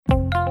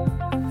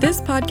This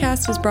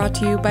podcast is brought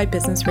to you by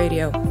Business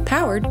Radio,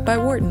 powered by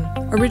Wharton,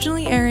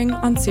 originally airing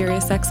on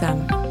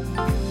SiriusXM.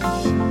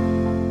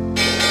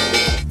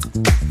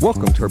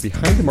 Welcome to our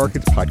Behind the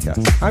Markets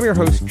podcast. I'm your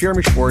host,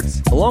 Jeremy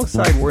Schwartz.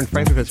 Alongside Wharton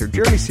Finance Professor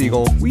Jeremy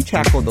Siegel, we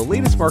tackle the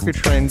latest market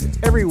trends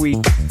every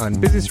week on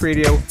Business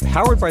Radio,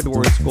 powered by the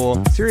Wharton School,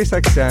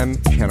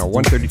 SiriusXM, channel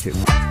 132.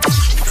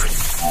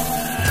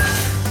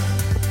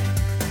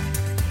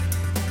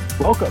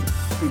 Welcome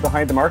to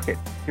Behind the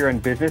Markets here on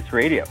Business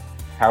Radio,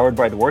 powered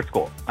by the Wharton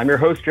School. I'm your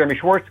host, Jeremy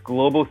Schwartz,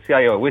 Global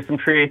CIO at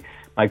WisdomTree.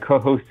 My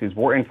co-host is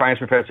Wharton Finance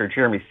Professor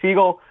Jeremy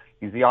Siegel.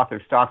 He's the author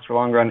of Stocks for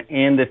Long Run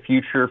and the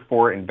Future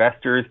for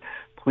Investors.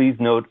 Please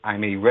note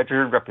I'm a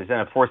registered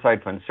representative of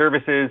Foresight Fund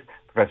Services.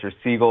 Professor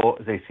Siegel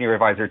is a senior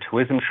advisor to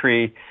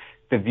WisdomTree.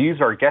 The views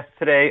of our guests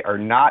today are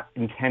not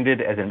intended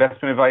as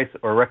investment advice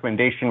or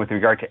recommendation with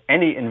regard to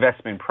any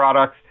investment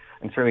products,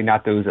 and certainly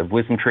not those of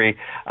WisdomTree.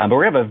 But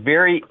we have a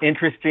very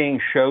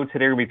interesting show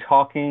today. We'll be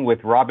talking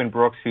with Robin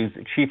Brooks, who's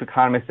chief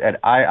economist at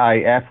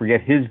IIF. We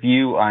get his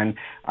view on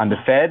the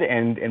Fed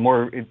and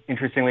more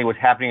interestingly, what's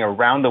happening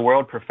around the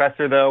world.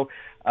 Professor, though,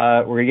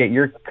 we're going to get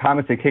your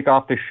comments to kick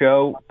off the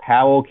show.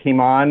 Powell came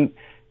on.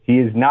 He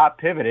is not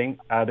pivoting.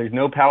 There's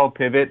no Powell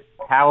pivot.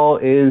 Powell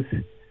is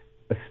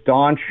a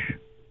staunch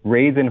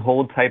raise and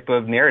hold type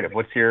of narrative.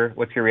 What's your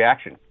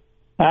reaction?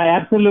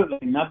 Absolutely.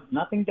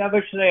 Nothing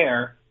dovish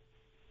there.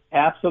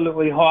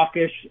 Absolutely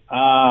hawkish.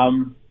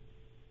 The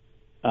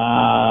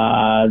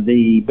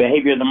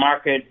behavior of the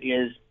market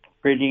is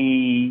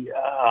pretty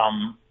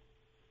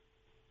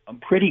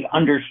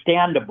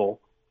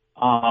understandable.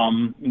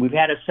 We've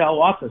had a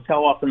sell-off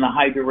in the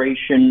high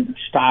duration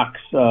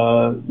stocks,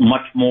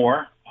 much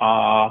more.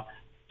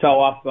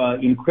 Sell-off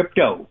in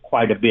crypto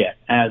quite a bit,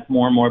 as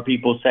more and more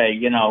people say,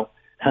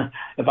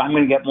 if I'm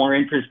going to get more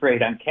interest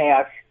rate on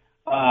cash,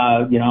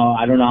 I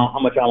don't know how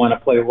much I want to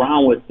play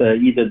around with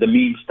either the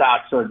meme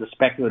stocks or the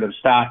speculative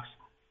stocks.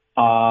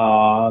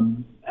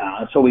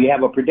 So we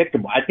have a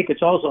predictable. I think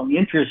it's also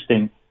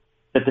interesting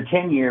that the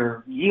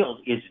 10-year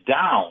yield is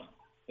down.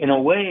 In a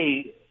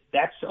way,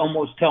 that's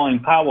almost telling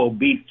Powell,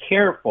 be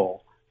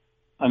careful.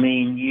 I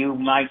mean, you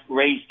might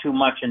raise too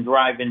much and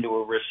drive into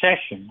a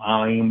recession.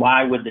 I mean,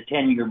 why would the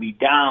 10-year be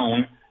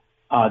down?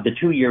 The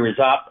 2-year is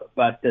up,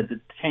 but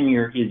the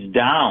 10-year is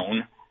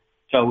down.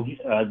 So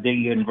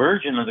the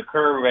inversion of the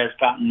curve has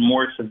gotten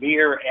more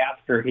severe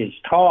after his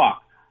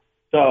talk.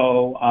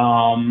 So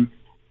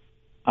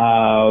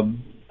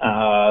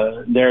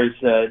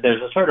there's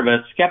a sort of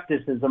a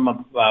skepticism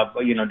of,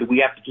 do we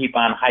have to keep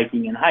on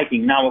hiking and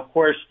hiking? Now, of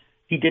course,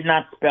 he did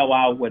not spell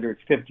out whether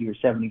it's 50 or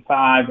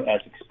 75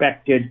 as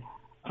expected.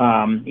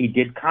 He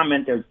did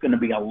comment there's going to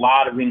be a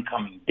lot of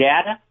incoming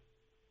data,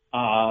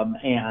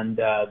 and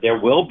there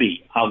will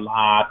be a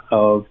lot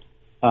of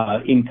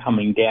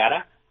incoming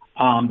data.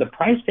 The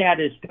price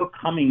data is still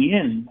coming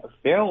in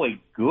fairly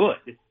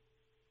good.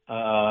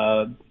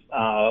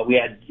 We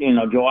had,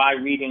 July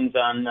readings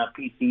on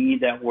PCE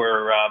that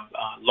were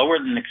lower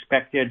than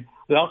expected.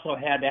 We also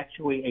had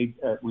actually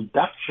a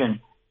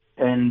reduction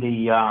in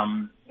the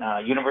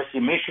University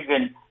of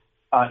Michigan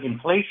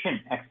inflation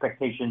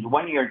expectations.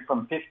 1 year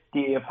from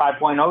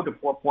 5.0 to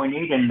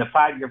 4.8, and the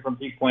 5 year from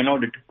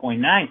 3.0 to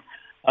 2.9.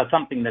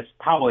 Something that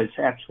Powell has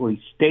actually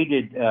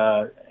stated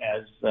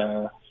as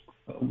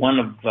one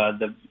of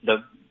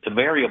the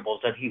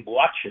variables that he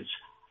watches.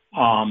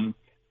 I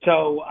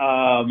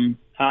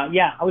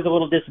was a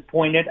little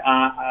disappointed.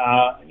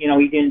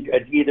 He didn't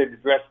either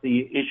address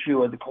the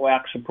issue of the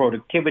collapse of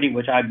productivity,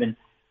 which I've been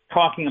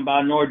talking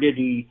about, nor did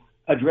he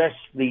address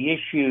the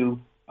issue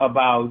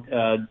about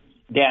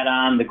data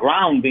on the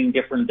ground being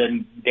different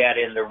than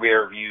data in the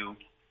rear view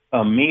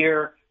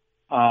mirror.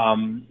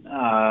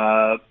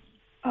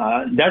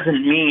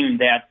 Doesn't mean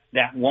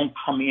that won't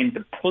come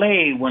into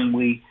play when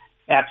we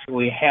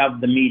actually have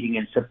the meeting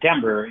in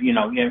September.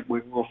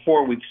 We're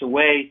 4 weeks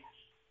away.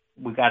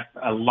 We got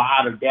a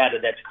lot of data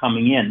that's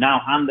coming in.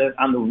 Now, on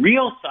the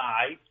real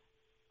side,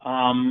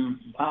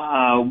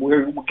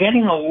 we're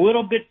getting a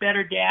little bit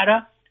better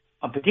data.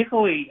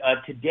 Particularly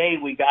today,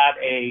 we got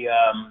a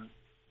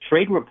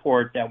trade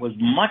report that was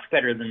much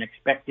better than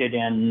expected,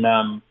 and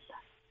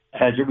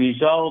as a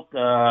result,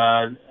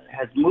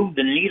 has moved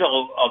the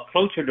needle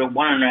closer to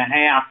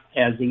 1.5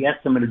 as the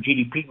estimate of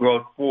GDP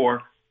growth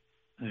for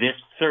this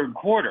third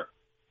quarter,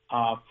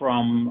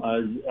 from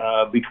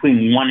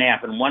between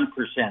 1.5 and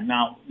 1%.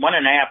 Now,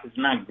 1.5 is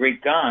not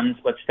great guns,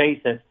 let's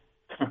face it,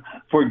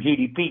 for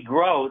GDP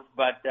growth,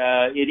 but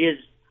it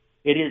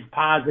is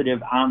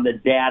positive on the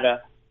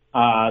data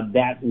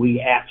that we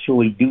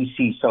actually do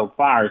see so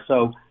far.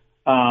 So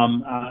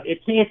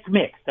it's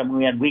mixed. I mean,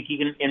 we had weak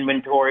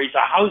inventories. The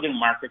housing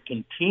market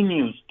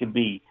continues to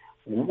be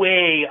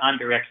way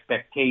under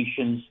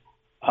expectations,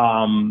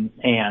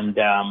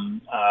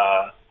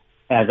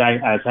 as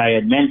I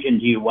had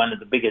mentioned to you, one of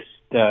the biggest,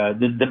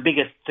 the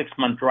biggest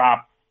 6-month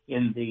drop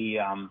in the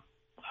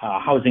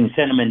housing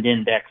sentiment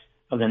index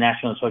of the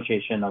National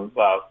Association of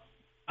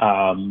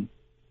Home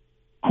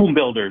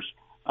Builders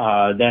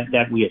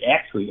that we had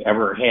actually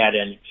ever had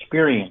an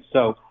experience.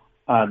 So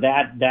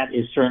that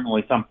is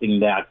certainly something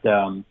that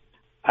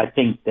I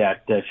think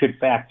that should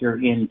factor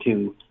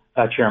into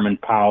Chairman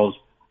Powell's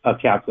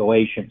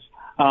calculations.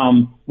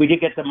 We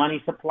did get the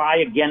money supply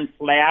again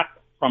flat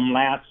from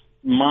last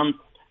month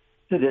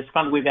to this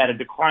month. We've had a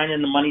decline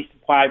in the money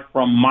supply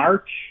from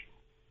March,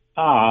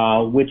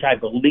 which I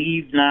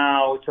believe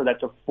now, so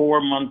that's a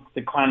 4-month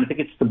decline. I think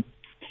it's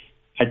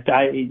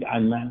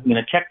I'm going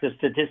to check the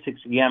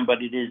statistics again,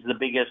 but it is the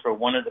biggest or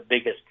one of the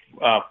biggest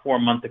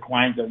 4-month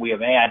declines that we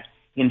have had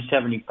in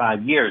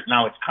 75 years.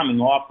 Now it's coming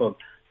off of,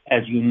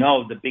 as you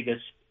know, the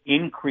biggest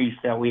increase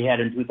that we had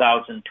in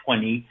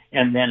 2020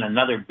 and then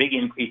another big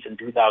increase in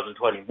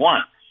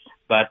 2021.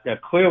 But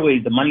clearly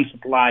the money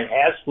supply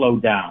has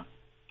slowed down.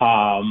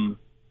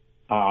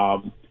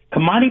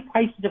 Commodity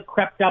prices have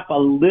crept up a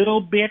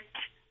little bit,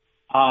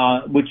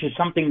 which is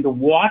something to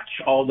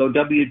watch, although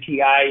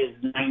WTI is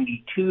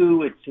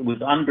 92. It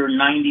was under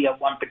 90 at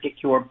one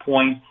particular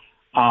point.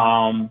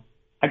 I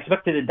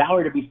expected the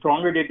dollar to be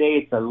stronger today.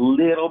 It's a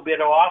little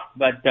bit off,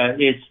 but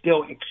it's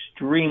still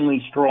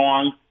extremely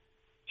strong.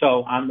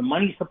 So on the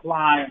money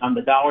supply, on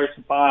the dollar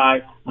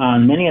supply,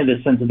 on many of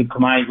the sensitive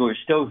commodities, we're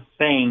still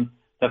saying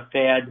the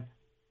Fed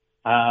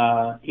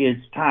is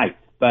tight.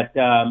 But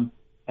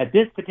at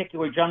this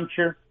particular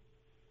juncture,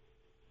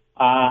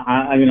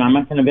 I'm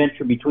not going to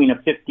venture between a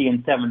 50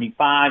 and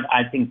 75.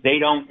 I think they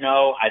don't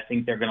know. I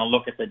think they're going to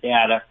look at the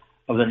data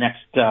of the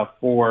next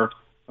 4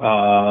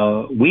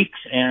 weeks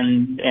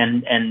and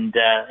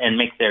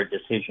make their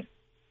decision.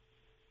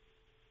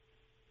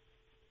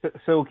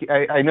 So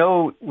I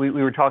know we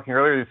were talking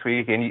earlier this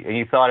week, and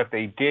you thought if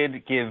they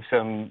did give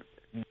some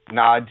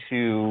nod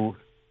to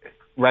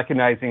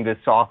recognizing the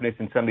softness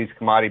in some of these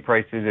commodity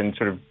prices and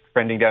sort of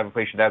trending down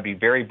inflation, that would be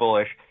very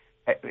bullish.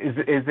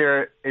 Is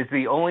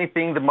the only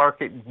thing the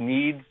market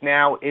needs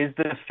now is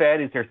the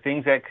Fed? Is there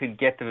things that could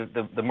get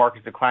the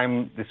markets to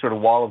climb this sort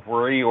of wall of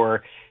worry,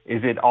 or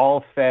is it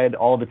all Fed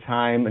all the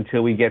time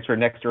until we get to our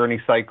next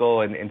earnings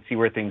cycle and see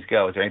where things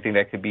go? Is there anything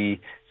that could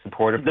be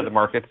supportive for the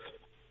markets?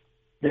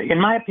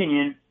 In my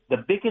opinion, the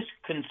biggest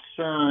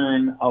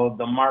concern of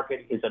the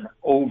market is an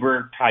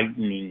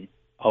over-tightening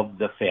of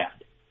the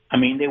Fed. I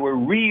mean, they were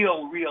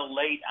real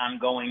late on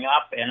going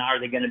up, and are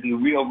they going to be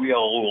real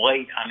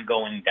late on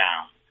going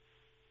down?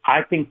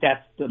 I think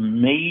that's the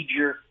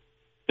major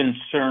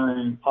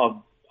concern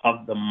of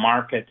the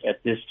market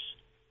at this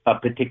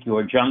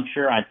particular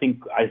juncture. I think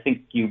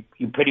you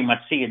pretty much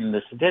see it in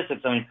the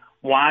statistics. I mean,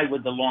 why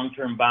would the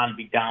long-term bond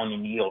be down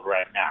in yield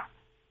right now?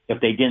 If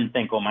they didn't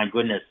think, oh my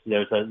goodness,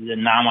 now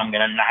I'm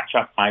going to notch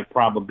up my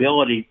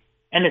probability,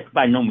 and it's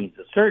by no means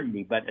a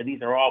certainty, but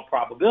these are all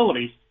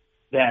probabilities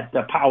that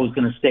Powell is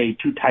going to stay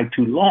too tight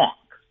too long.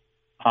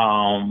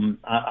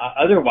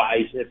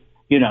 Otherwise, if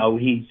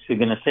he's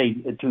going to stay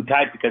too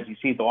tight because he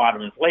sees a lot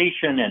of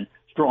inflation and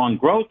strong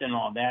growth and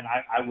all that,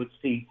 I would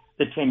see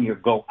the 10-year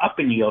go up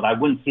in yield. I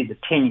wouldn't see the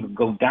 10-year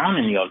go down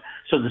in yield.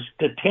 So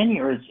the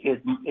 10-year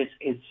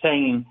is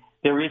saying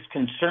there is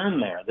concern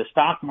there. The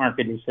stock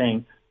market is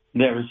saying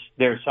there's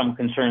some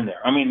concern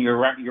there. I mean, you're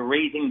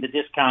raising the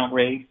discount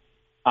rate.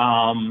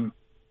 The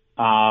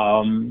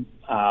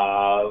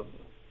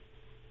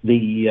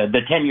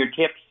 10-year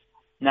tips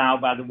now,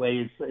 by the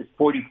way, is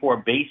 44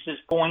 basis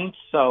points.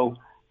 So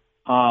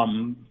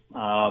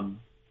there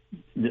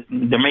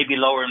may be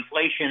lower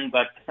inflation,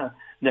 but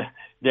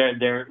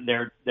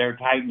they're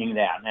tightening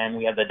that. And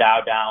we have the Dow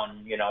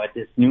down, at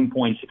this noon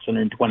point,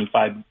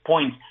 625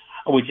 points,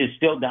 which is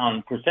still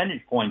down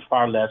percentage points,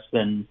 far less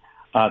than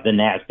the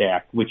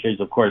NASDAQ, which is,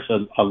 of course,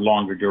 a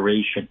longer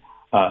duration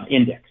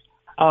index.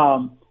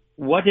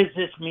 What does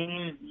this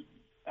mean?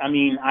 I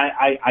mean,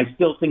 I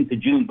still think the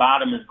June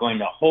bottom is going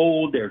to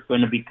hold. There's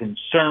going to be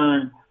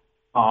concern.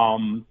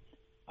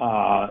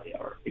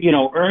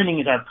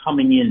 Earnings are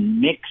coming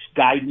in mixed.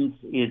 Guidance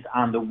is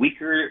on the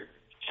weaker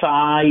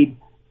side,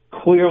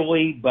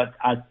 clearly, but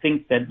I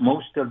think that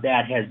most of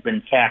that has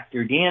been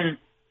factored in.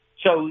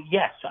 So,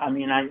 yes, I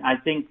mean, I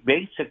think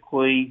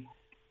basically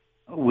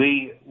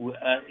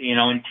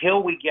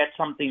until we get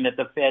something that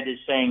the Fed is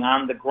saying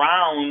on the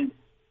ground,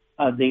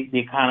 the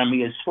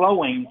economy is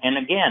slowing. And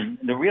again,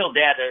 the real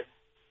data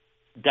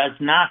does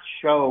not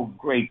show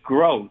great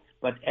growth,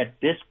 but at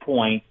this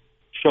point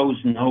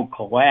shows no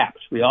collapse.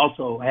 We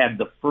also had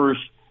the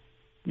first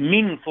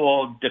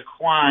meaningful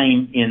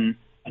decline in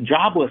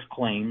jobless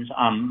claims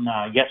on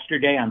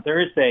yesterday, on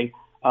Thursday,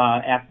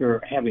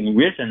 after having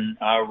risen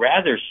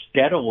rather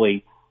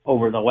steadily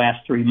over the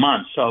last 3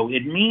 months. So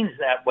it means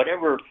that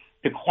whatever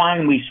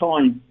decline we saw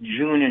in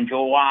June and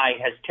July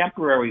has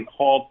temporarily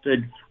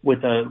halted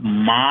with a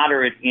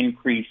moderate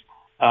increase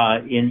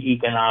in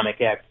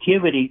economic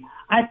activity.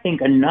 I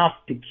think enough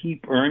to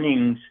keep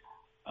earnings,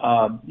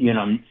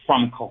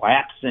 from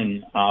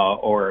collapsing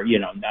or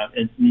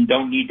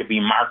don't need to be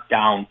marked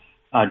down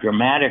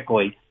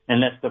dramatically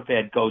unless the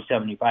Fed goes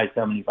 75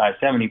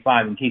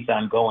 and keeps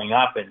on going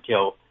up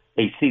until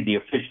they see the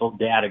official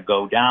data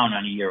go down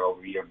on a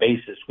year-over-year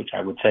basis, which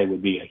I would say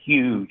would be a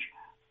huge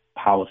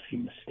policy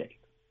mistake.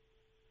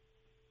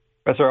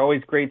 Professor,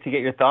 always great to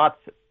get your thoughts.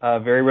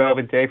 Very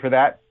relevant day for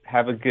that.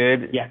 Have a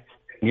good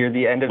near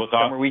the end of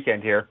summer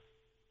weekend here.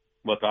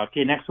 We'll talk to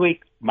you next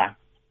week. Bye.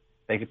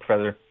 Thank you,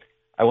 Professor.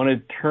 I want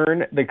to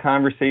turn the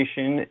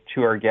conversation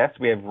to our guest.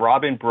 We have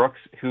Robin Brooks,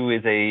 who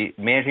is a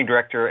managing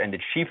director and the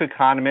chief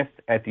economist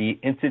at the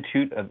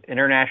Institute of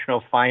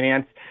International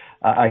Finance.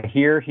 I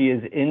hear he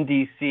is in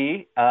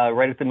D.C.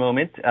 Right at the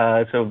moment,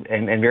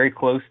 and very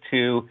close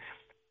to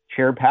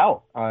Chair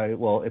Powell.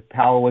 Well, if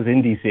Powell was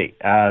in D.C.,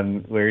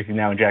 where is he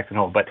now in Jackson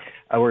Hole? But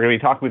we're going to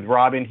be talking with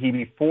Robin.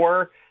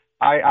 Before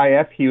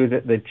IIF, he was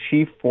the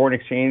chief foreign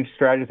exchange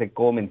strategist at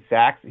Goldman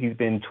Sachs. He's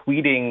been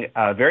tweeting,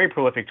 a very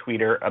prolific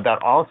tweeter,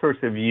 about all sorts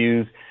of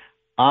views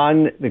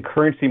on the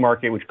currency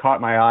market, which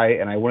caught my eye,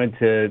 and I wanted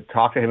to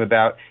talk to him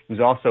about. He was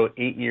also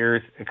 8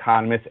 years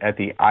economist at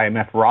the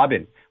IMF.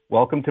 Robin,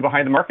 welcome to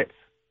Behind the Markets.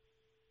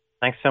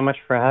 Thanks so much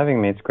for having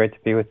me. It's great to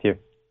be with you.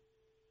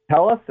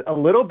 Tell us a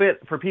little bit,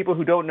 for people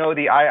who don't know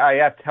the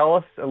IIF, tell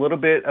us a little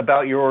bit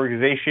about your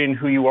organization,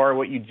 who you are,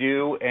 what you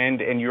do,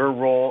 and your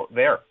role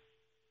there.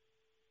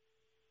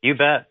 You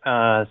bet.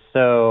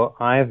 So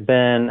I've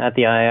been at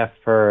the IIF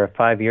for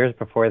 5 years.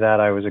 Before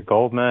that, I was at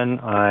Goldman.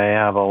 I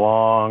have a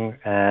long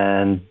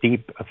and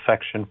deep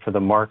affection for the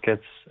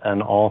markets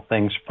and all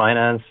things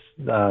finance,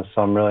 so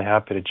I'm really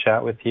happy to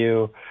chat with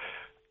you.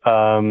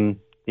 The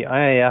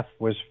IIF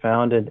was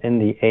founded in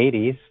the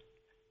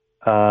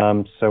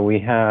 80s, so we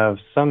have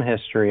some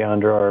history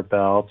under our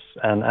belts.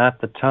 And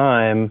at the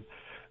time,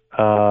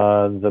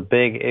 the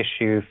big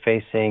issue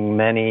facing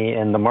many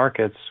in the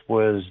markets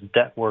was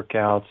debt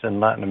workouts in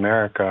Latin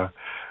America.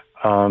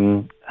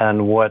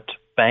 And what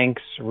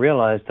banks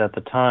realized at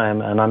the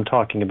time, and I'm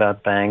talking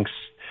about banks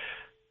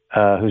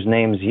whose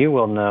names you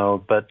will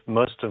know, but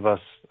most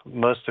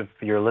of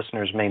your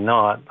listeners may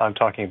not. I'm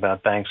talking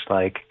about banks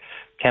like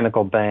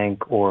Chemical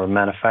Bank or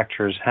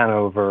Manufacturers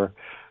Hanover.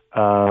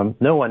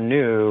 No one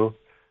knew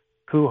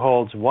who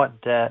holds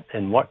what debt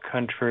in what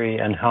country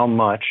and how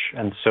much,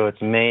 and so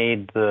it's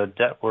made the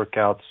debt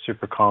workouts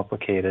super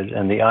complicated.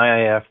 And the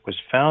IIF was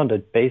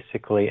founded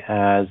basically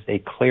as a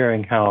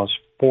clearinghouse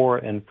for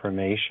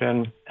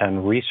information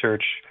and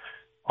research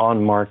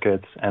on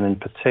markets, and in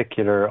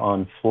particular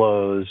on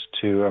flows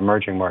to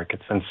emerging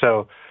markets. And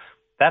so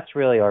that's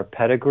really our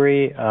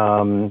pedigree.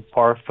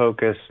 Our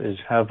focus is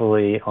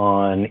heavily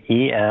on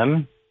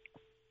EM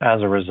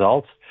as a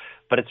result,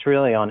 but it's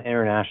really on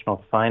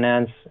international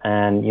finance.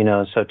 And,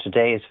 so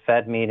today's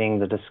Fed meeting,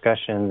 the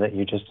discussion that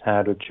you just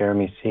had with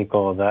Jeremy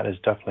Siegel, that is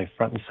definitely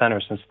front and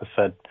center since the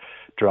Fed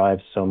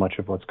drives so much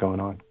of what's going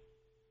on.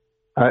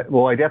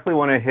 Well, I definitely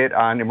want to hit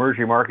on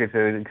emerging markets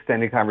as an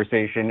extended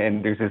conversation.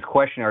 And there's this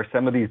question, are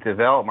some of these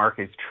developed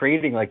markets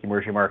trading like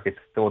emerging markets?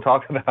 So we'll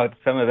talk about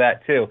some of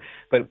that too.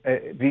 But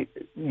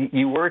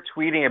you were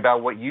tweeting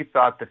about what you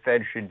thought the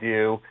Fed should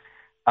do.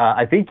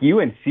 I think you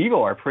and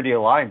Siegel are pretty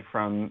aligned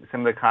from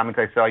some of the comments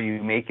I saw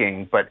you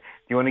making. But do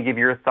you want to give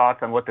your thoughts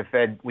on what the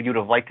Fed, what you'd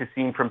have liked to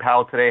see from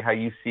Powell today, how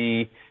you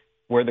see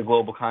where the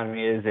global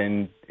economy is,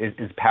 and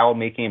is Powell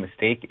making a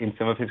mistake in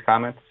some of his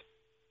comments?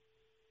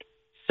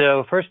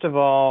 So first of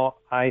all,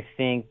 I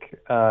think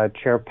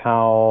Chair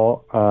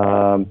Powell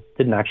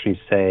didn't actually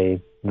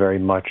say very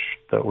much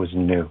that was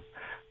new.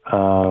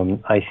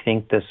 I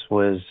think this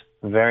was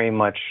very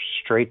much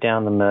straight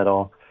down the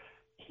middle.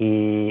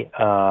 He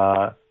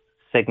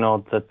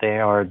signaled that they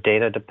are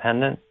data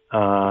dependent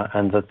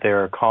and that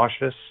they're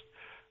cautious.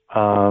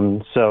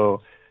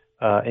 So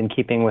in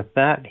keeping with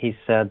that, he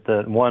said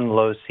that one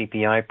low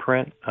CPI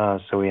print,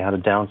 so we had a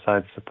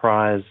downside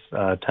surprise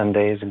 10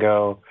 days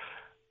ago.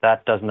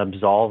 That doesn't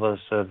absolve us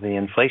of the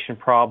inflation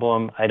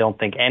problem. I don't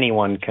think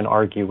anyone can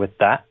argue with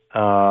that.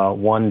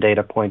 One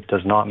data point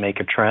does not make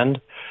a trend.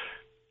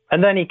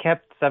 And then he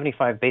kept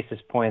 75 basis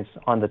points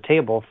on the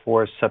table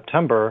for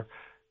September.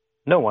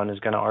 No one is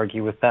going to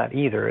argue with that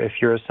either. If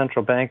you're a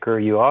central banker,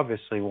 you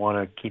obviously want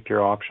to keep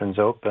your options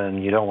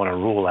open. You don't want to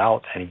rule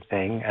out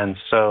anything. And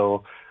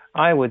so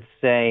I would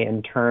say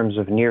in terms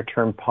of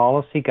near-term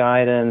policy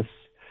guidance,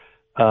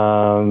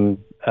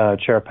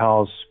 Chair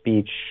Powell's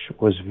speech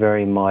was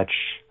very much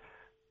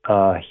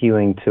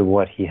hewing to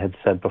what he had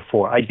said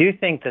before. I do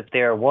think that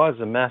there was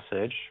a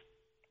message.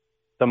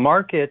 The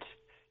market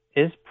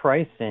is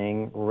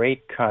pricing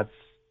rate cuts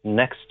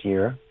next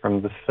year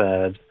from the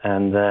Fed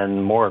and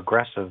then more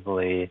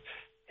aggressively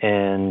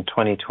in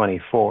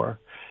 2024.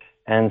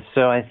 And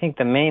so I think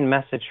the main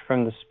message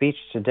from the speech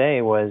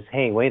today was,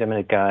 hey, wait a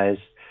minute, guys.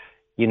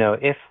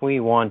 If we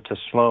want to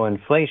slow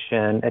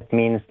inflation, it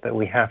means that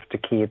we have to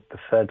keep the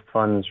Fed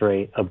funds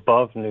rate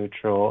above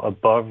neutral,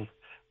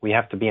 we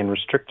have to be in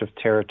restrictive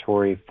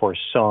territory for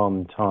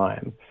some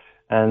time.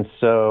 And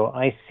so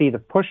I see the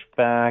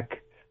pushback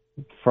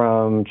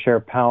from Chair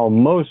Powell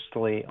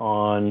mostly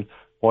on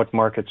what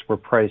markets were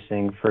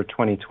pricing for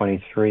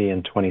 2023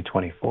 and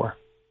 2024.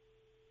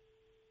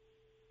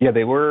 Yeah,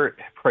 they were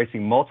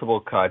pricing multiple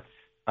cuts.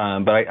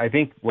 But I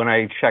think when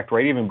I checked,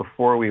 right, even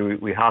before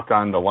we hopped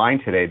on the line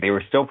today, they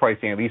were still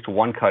pricing at least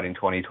one cut in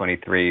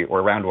 2023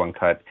 or around one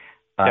cut.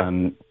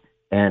 Yep.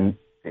 And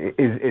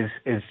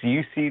is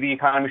you see the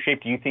economy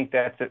shape? Do you think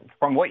that's,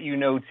 from what you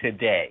know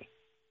today,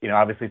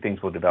 obviously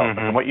things will develop.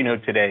 But from what you know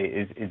today,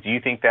 is do you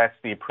think that's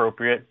the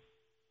appropriate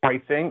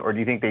pricing, or do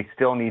you think they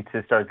still need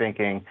to start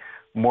thinking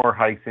more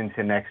hikes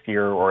into next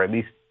year, or at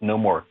least no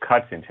more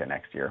cuts into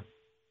next year?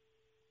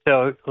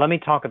 So let me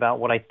talk about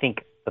what I think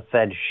the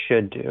Fed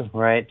should do,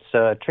 right?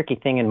 So a tricky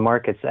thing in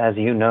markets, as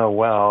you know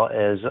well,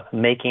 is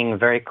making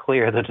very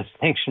clear the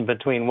distinction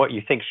between what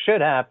you think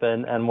should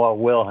happen and what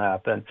will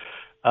happen.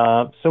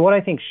 So what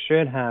I think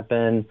should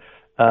happen,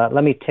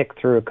 let me tick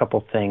through a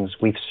couple things.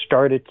 We've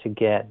started to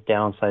get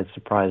downside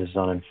surprises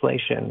on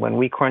inflation. When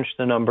we crunch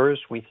the numbers,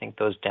 we think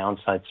those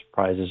downside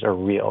surprises are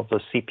real. The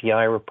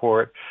CPI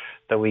report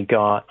that we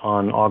got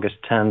on August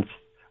 10th,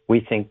 we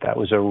think that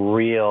was a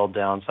real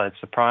downside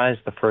surprise,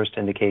 the first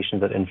indication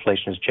that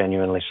inflation is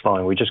genuinely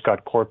slowing. We just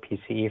got core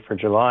PCE for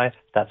July.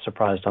 That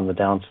surprised on the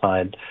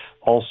downside.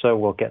 Also,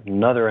 we'll get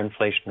another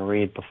inflation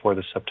read before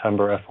the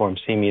September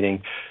FOMC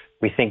meeting.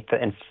 We think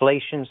the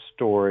inflation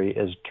story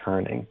is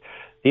turning.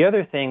 The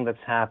other thing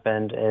that's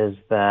happened is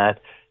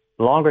that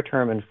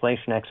longer-term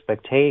inflation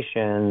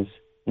expectations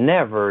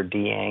never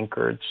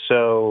de-anchored.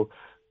 So,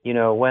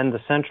 when the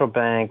central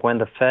bank, when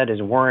the Fed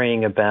is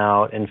worrying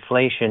about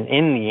inflation,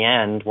 in the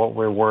end, what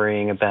we're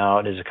worrying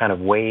about is a kind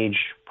of wage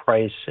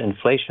price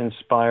inflation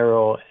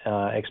spiral,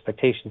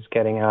 expectations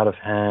getting out of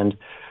hand.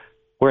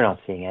 We're not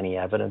seeing any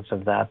evidence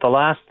of that. The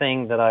last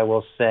thing that I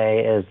will say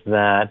is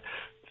that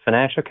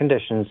financial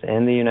conditions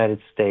in the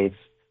United States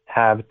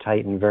have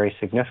tightened very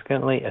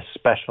significantly,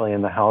 especially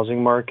in the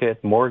housing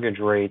market. Mortgage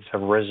rates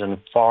have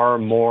risen far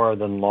more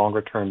than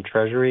longer-term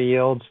Treasury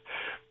yields.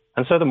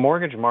 And so the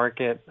mortgage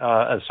market,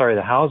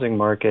 the housing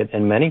market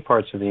in many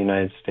parts of the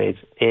United States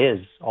is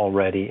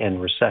already in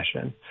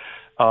recession.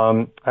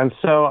 And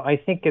so I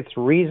think it's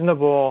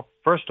reasonable,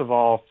 first of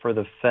all, for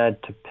the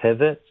Fed to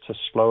pivot to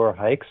slower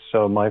hikes.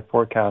 So my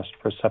forecast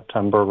for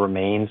September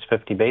remains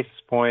 50 basis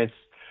points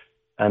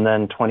and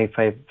then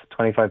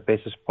 25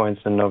 basis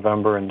points in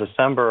November and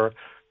December.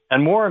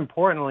 And more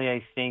importantly,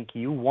 I think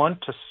you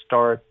want to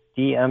start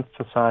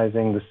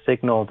de-emphasizing the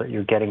signal that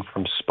you're getting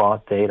from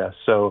spot data.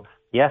 So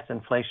yes,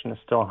 inflation is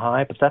still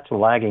high, but that's a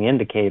lagging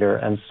indicator.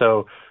 And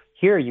so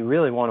here you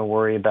really want to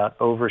worry about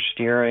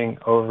oversteering,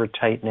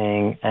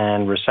 over-tightening,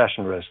 and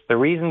recession risk. The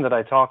reason that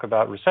I talk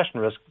about recession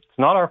risk, it's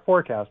not our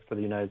forecast for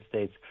the United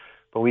States,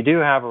 but we do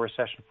have a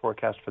recession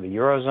forecast for the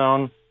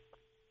Eurozone.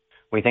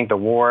 We think the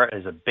war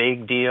is a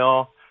big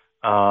deal.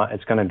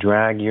 It's going to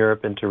drag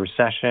Europe into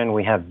recession.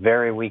 We have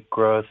very weak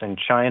growth in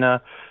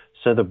China.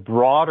 So the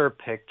broader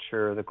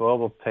picture, the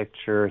global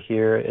picture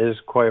here is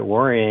quite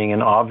worrying,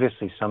 and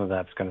obviously some of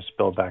that's going to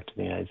spill back to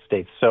the United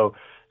States. So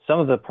some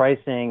of the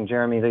pricing,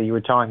 Jeremy, that you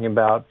were talking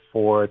about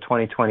for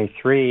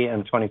 2023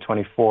 and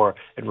 2024,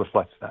 it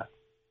reflects that.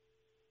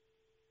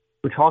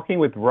 We're talking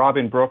with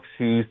Robin Brooks,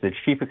 who's the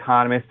chief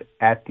economist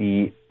at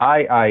the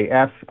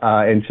IIF.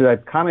 And so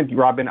that comment,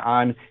 Robin,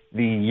 on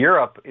the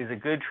Europe is a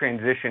good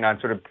transition on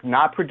sort of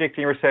not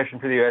predicting a recession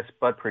for the U.S.,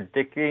 but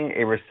predicting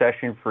a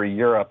recession for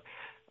Europe.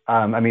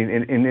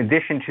 In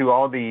addition to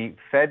all the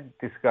Fed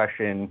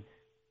discussion,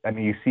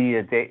 you see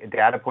a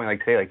data point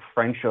like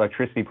French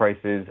electricity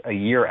prices a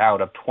year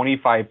out up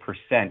 25%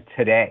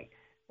 today,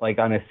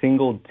 on a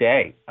single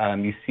day.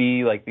 You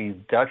see these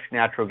Dutch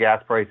natural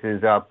gas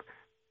prices up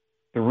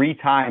 3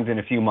 times in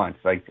a few months,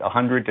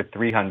 100 to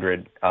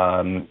 300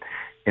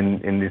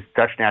 in this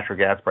Dutch natural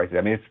gas prices.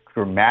 It's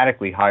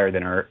dramatically higher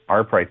than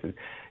our prices.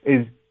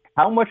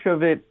 How much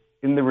of it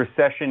in the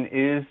recession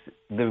is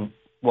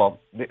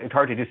it's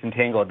hard to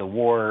disentangle the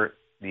war,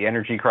 the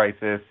energy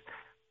crisis,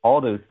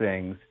 all those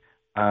things.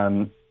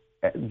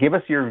 Give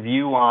us your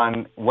view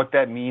on what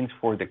that means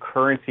for the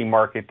currency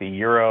market, the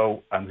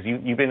euro.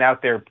 You've been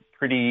out there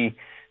pretty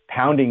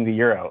pounding the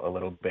euro a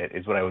little bit,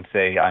 is what I would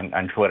say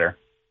on Twitter.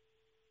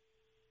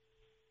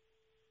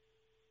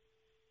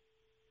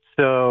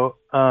 So,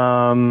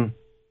 are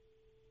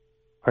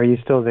you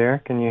still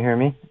there? Can you hear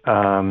me? Yeah,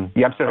 I'm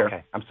still here.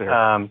 Okay. I'm still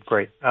here.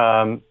 Great.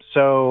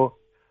 So,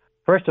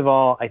 first of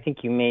all, I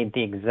think you made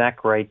the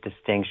exact right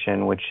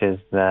distinction, which is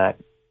that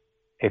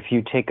if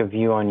you take a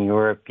view on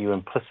Europe, you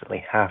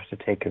implicitly have to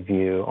take a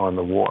view on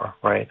the war,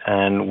 right?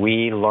 And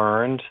we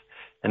learned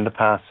in the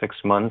past 6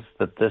 months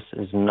that this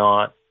is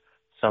not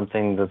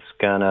something that's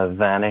going to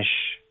vanish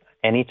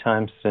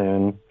anytime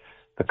soon.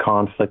 The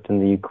conflict in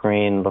the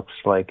Ukraine looks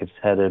like it's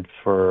headed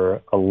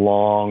for a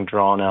long,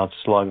 drawn-out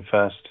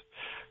slugfest.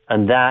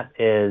 And that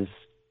is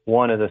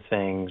one of the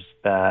things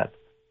that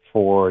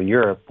for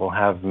Europe will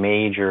have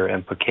major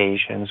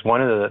implications.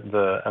 One of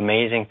the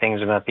amazing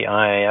things about the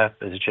IIF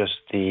is just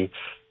the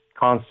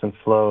constant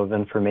flow of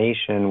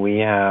information. We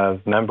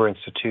have member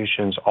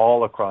institutions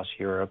all across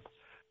Europe.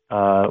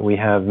 We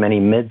have many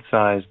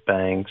mid-sized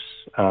banks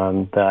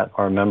that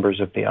are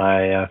members of the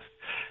IIF.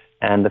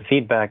 And the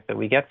feedback that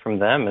we get from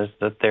them is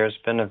that there's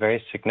been a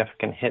very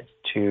significant hit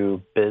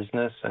to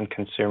business and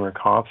consumer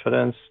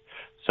confidence.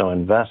 So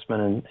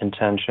investment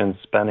intentions,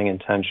 spending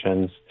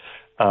intentions,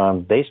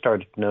 they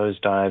started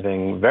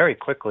nosediving very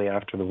quickly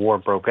after the war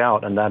broke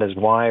out. And that is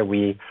why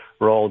we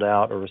rolled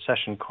out a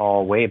recession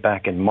call way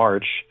back in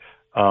March,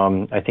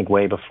 I think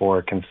way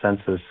before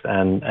consensus,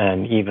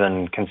 and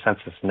even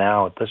consensus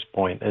now at this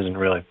point isn't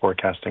really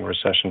forecasting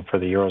recession for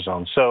the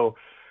Eurozone. So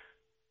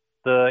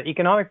the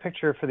economic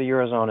picture for the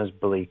Eurozone is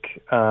bleak.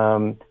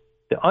 The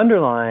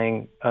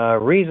underlying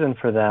reason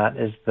for that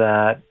is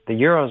that the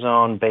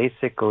Eurozone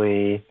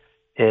basically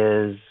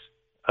is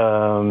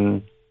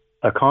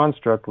a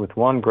construct with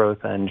one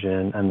growth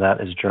engine, and that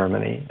is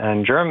Germany.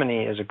 And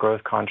Germany is a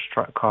growth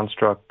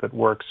construct that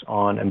works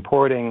on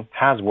importing,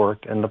 has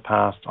worked in the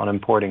past on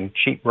importing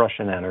cheap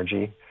Russian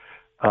energy.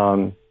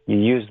 You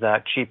use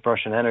that cheap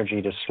Russian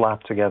energy to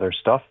slap together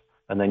stuff,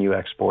 and then you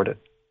export it.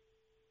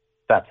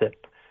 That's it.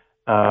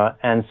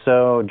 And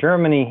so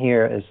Germany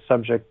here is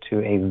subject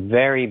to a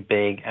very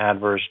big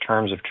adverse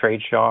terms of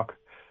trade shock.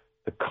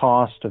 The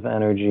cost of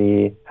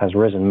energy has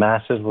risen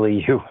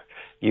massively.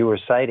 You were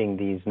citing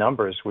these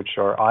numbers, which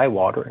are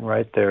eye-watering,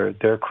 right?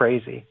 They're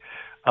crazy.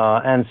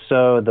 And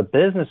so the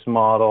business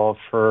model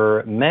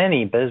for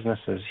many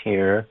businesses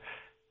here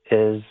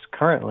is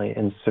currently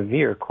in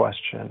severe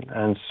question.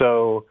 And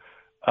so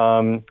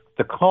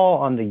the call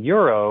on the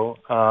euro,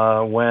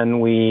 when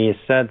we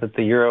said that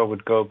the euro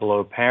would go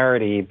below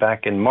parity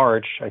back in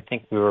March, I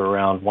think we were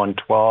around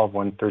 112,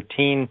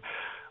 113.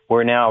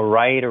 We're now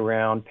right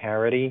around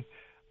parity.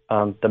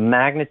 The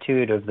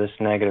magnitude of this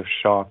negative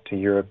shock to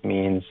Europe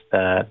means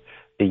that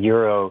the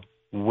euro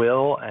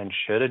will and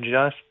should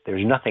adjust.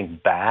 There's nothing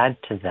bad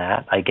to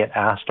that. I get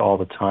asked all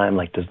the time,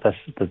 like, does this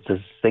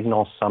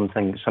signal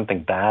something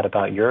bad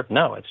about Europe?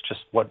 No, it's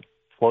just what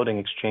floating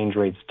exchange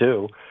rates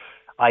do.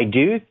 I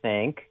do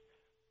think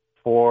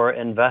for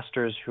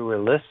investors who are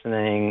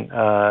listening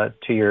to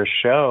your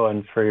show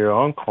and for your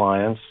own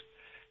clients,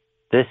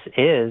 this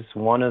is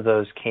one of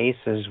those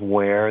cases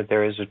where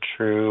there is a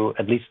true,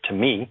 at least to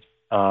me,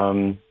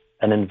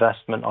 an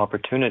investment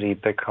opportunity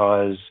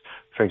because,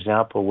 for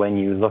example, when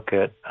you look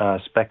at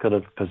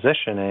speculative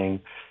positioning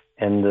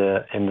in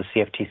the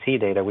CFTC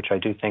data, which I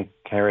do think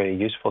carry a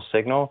useful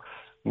signal,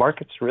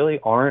 markets really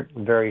aren't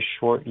very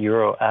short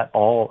euro at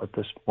all at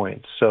this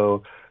point.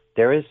 So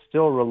there is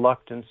still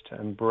reluctance to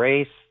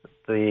embrace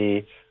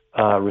the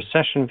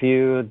recession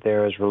view.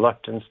 There is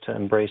reluctance to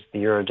embrace the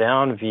euro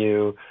down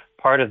view.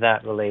 Part of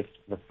that relates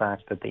to the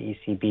fact that the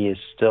ECB is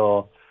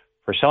still,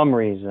 for some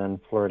reason,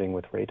 flirting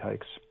with rate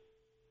hikes.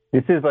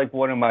 This is like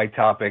one of my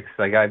topics.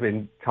 Like I've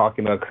been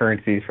talking about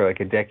currencies for like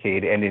a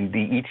decade, and in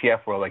the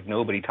ETF world, like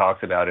nobody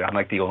talks about it. I'm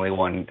like the only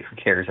one who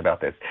cares about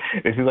this.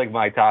 This is like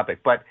my topic.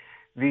 But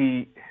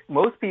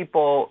most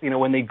people,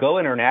 when they go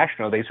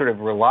international, they sort of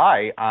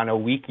rely on a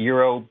weak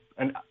euro,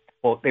 and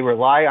they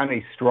rely on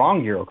a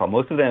strong euro call.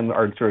 Most of them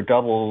are sort of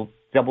double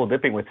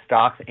dipping with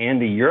stocks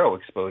and the euro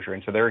exposure.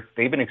 And so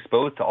they've been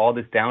exposed to all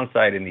this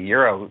downside in the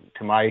euro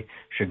to my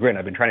chagrin.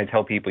 I've been trying to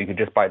tell people you can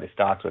just buy the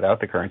stocks without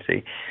the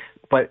currency.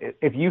 But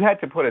if you had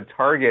to put a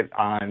target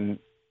on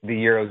the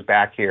euro's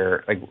back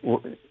here, like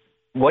you've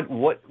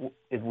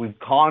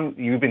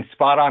been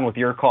spot on with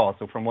your call.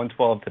 So from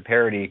 112 to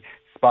parity,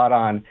 spot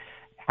on.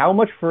 How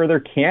much further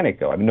can it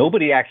go? I mean,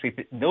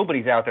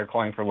 nobody's out there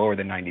calling for lower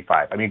than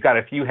 95. I mean, you've got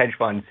a few hedge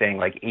funds saying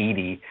like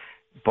 80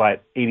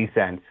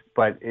 cents.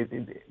 But do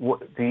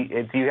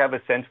you have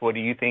a sense? What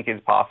do you think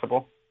is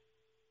possible?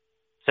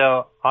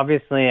 So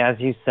obviously, as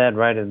you said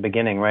right at the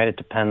beginning, right, it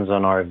depends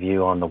on our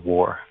view on the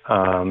war.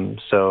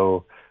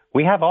 So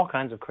we have all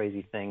kinds of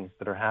crazy things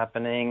that are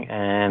happening,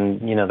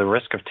 and the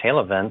risk of tail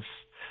events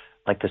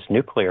like this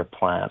nuclear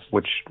plant,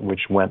 which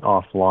went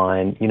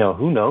offline.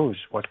 Who knows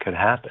what could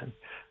happen?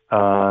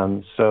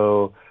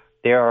 So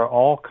there are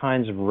all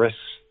kinds of risks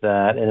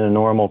that in a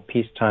normal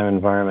peacetime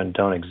environment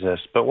don't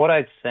exist. But what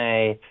I'd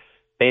say,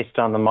 based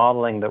on the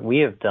modeling that we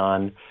have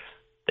done,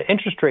 the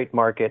interest rate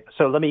market.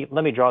 So let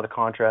me draw the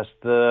contrast.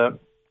 The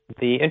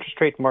interest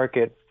rate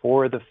market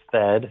for the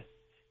Fed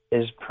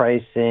is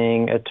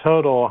pricing a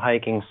total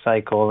hiking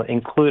cycle,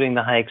 including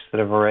the hikes that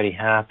have already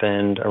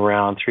happened,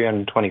 around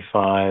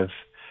 325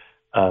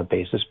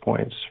 basis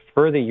points.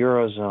 For the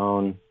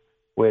Eurozone,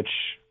 which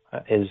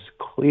is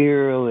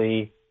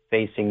clearly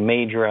facing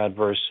major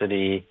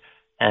adversity,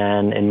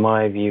 and in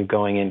my view,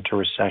 going into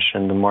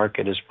recession, the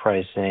market is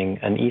pricing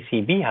an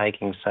ECB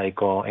hiking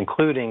cycle,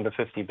 including the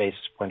 50 basis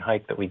point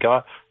hike that we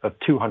got, of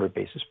 200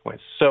 basis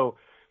points. So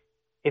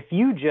if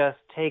you just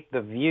take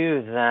the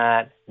view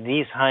that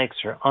these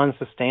hikes are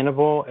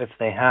unsustainable, if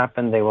they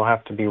happen, they will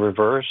have to be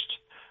reversed,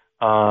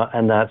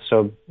 and that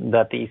the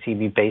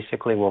ECB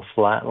basically will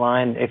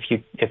flatline. If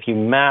you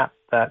map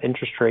that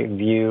interest rate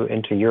view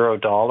into euro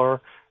dollar,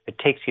 it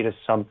takes you to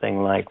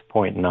something like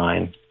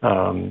 0.9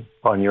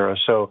 on euro.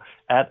 So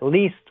at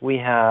least we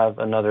have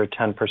another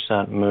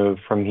 10% move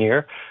from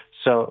here.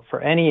 So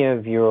for any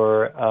of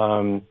your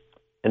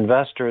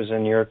investors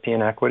in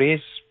European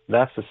equities,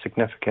 that's a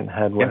significant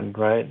headwind,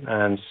 right?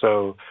 And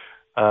so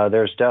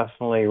there's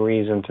definitely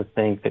reason to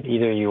think that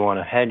either you want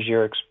to hedge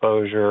your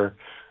exposure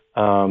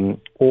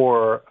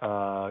or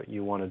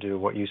you want to do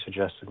what you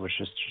suggested, which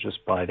is to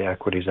just buy the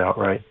equities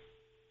outright.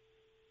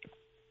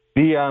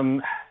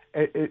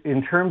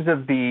 In terms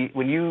of the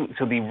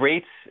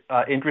rates,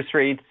 interest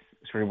rates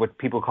sort of what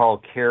people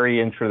call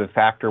carry in sort of the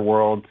factor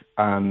world,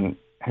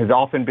 has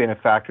often been a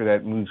factor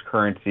that moves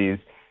currencies.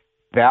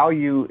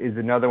 Value is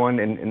another one,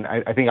 and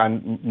I think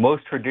on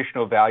most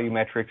traditional value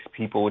metrics,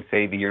 people would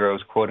say the euro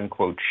is quote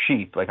unquote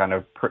cheap, like on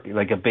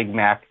like a Big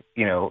Mac,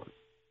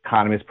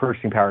 economist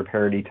purchasing power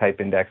parity type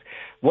index.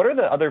 What are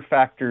the other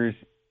factors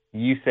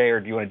you say, or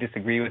do you want to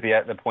disagree with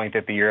the point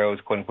that the euro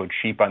is quote unquote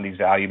cheap on these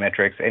value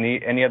metrics?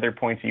 Any other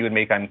points that you would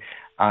make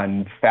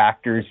on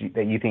factors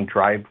that you think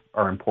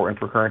are important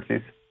for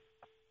currencies?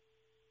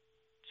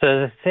 So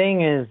the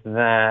thing is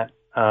that,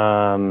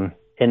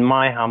 in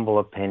my humble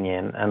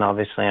opinion, and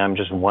obviously I'm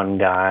just one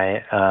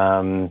guy,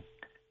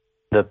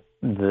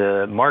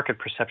 the market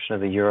perception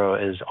of the euro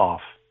is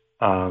off.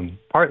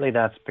 Partly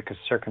that's because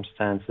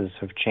circumstances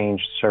have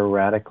changed so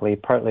radically.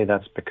 Partly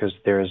that's because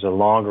there's a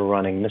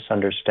longer-running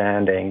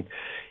misunderstanding.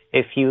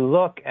 If you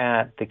look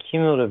at the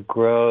cumulative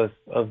growth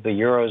of the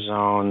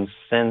Eurozone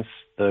since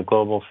the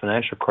global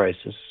financial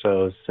crisis,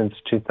 so since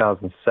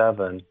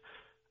 2007,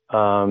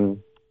 the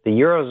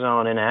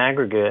Eurozone in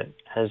aggregate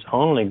has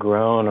only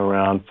grown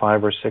around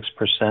 5 or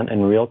 6%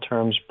 in real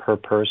terms per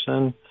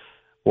person,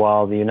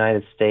 while the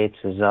United States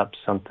is up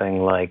something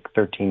like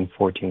 13,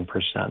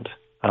 14%.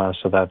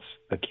 So that's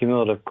the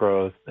cumulative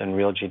growth in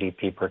real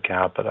GDP per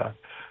capita.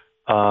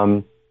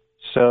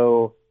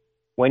 So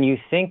when you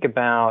think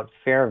about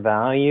fair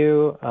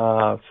value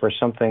for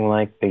something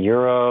like the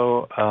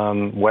euro,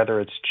 whether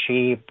it's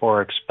cheap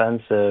or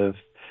expensive,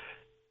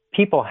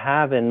 people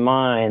have in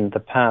mind the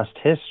past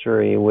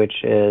history,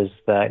 which is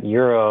that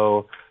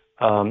euro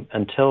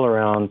until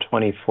around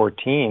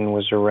 2014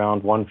 was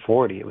around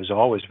 140. It was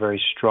always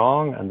very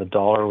strong, and the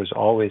dollar was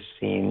always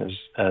seen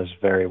as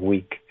very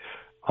weak.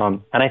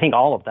 And I think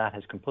all of that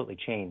has completely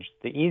changed.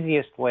 The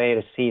easiest way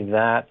to see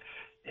that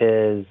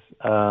is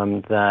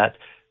that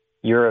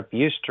Europe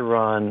used to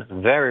run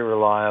very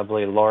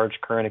reliably large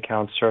current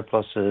account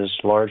surpluses,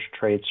 large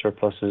trade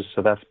surpluses,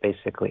 so that's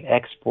basically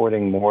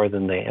exporting more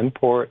than they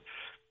import.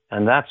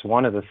 And that's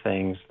one of the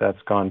things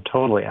that's gone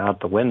totally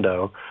out the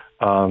window.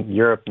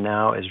 Europe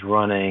now is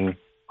running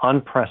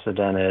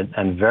unprecedented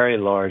and very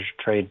large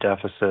trade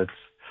deficits,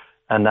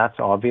 and that's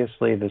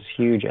obviously this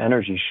huge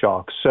energy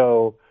shock.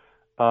 So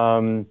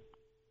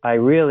I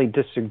really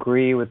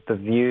disagree with the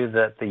view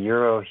that the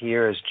euro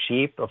here is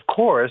cheap. Of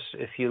course,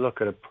 if you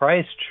look at a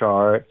price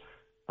chart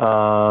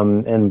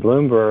in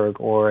Bloomberg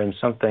or in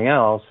something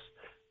else,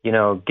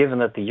 given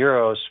that the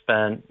euro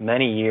spent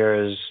many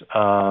years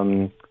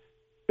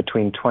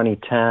between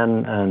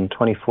 2010 and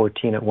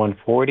 2014 at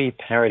 140,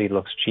 parity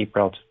looks cheap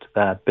relative to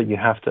that. But you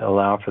have to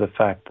allow for the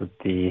fact that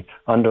the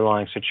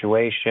underlying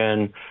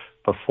situation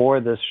before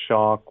this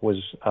shock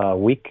was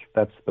weak.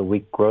 That's the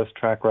weak growth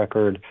track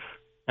record.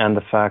 And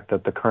the fact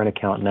that the current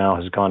account now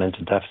has gone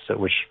into deficit,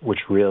 which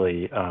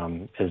really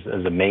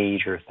is a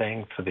major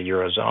thing for the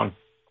Eurozone.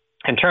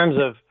 In terms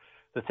of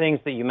the things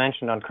that you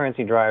mentioned on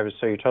currency drivers,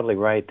 so you're totally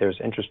right. There's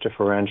interest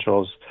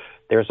differentials.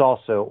 There's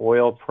also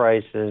oil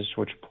prices,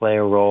 which play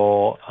a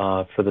role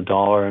for the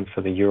dollar and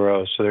for the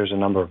euro. So there's a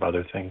number of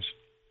other things.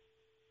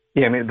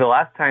 Yeah, I mean, the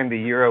last time the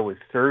euro was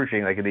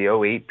surging, like in the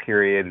 2008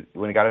 period,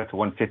 when it got up to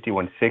 150,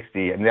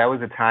 160, and that was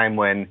a time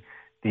when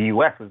the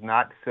U.S. was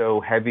not so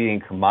heavy in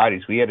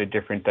commodities. We had a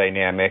different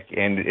dynamic,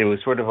 and it was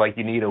sort of like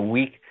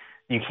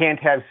you can't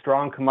have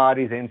strong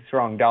commodities and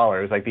strong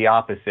dollars, like the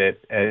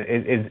opposite.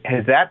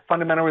 Has that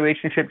fundamental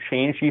relationship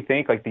changed, you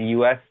think, like the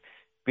U.S.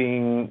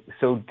 being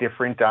so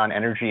different on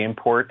energy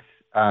imports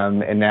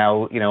and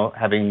now,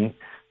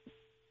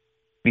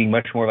 being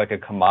much more like a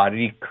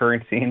commodity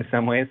currency in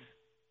some ways?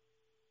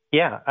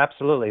 Yeah,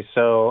 absolutely.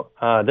 So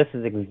this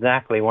is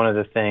exactly one of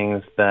the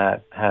things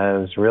that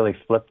has really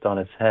flipped on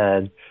its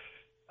head.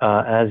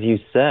 As you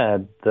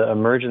said, the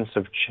emergence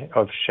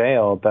of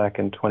shale back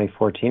in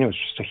 2014, it was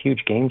just a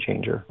huge game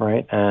changer,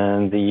 right?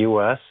 And the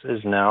U.S. is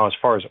now, as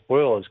far as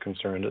oil is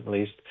concerned at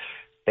least,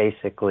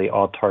 basically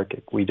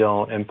autarkic. We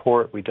don't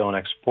import, we don't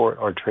export,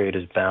 our trade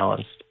is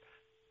balanced.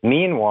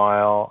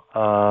 Meanwhile,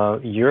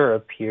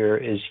 Europe here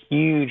is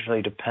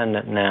hugely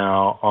dependent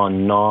now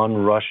on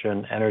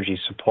non-Russian energy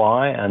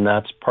supply, and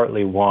that's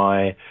partly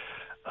why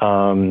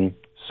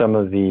some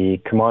of the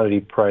commodity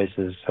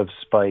prices have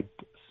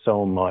spiked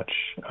so much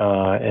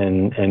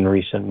in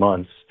recent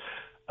months.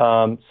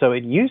 So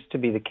it used to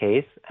be the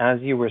case, as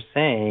you were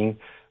saying,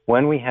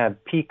 when we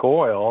had peak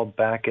oil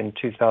back in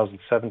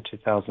 2007,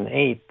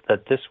 2008,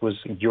 that this was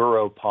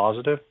euro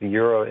positive. The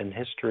euro in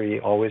history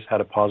always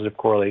had a positive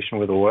correlation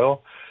with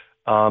oil,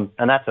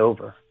 and that's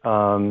over.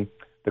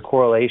 The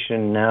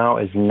correlation now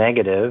is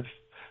negative.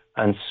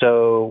 And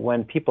so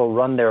when people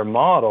run their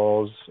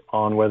models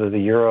on whether the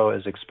euro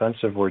is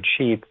expensive or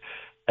cheap,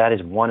 that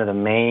is one of the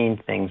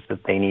main things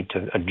that they need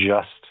to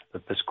adjust,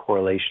 that this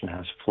correlation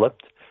has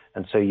flipped.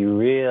 And so you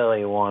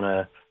really want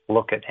to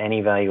look at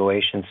any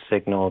valuation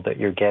signal that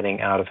you're getting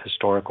out of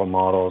historical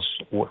models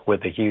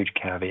with a huge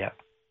caveat.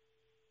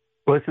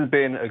 Well, this has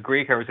been a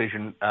great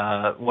conversation,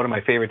 one of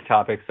my favorite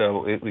topics.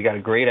 So we got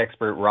a great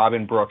expert,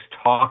 Robin Brooks,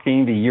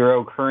 talking the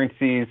euro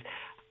currencies.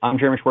 I'm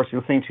Jeremy Schwartz.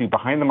 You're listening to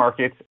Behind the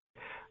Markets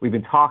We've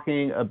been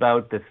talking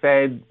about the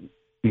Fed.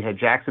 We had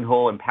Jackson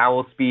Hole and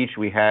Powell's speech.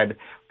 We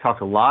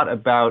talked a lot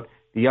about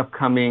the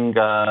upcoming,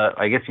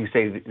 I guess you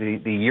say,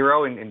 the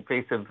euro in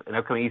face of an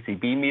upcoming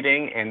ECB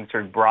meeting and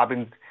sort of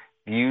Robin's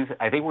views.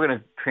 I think we're going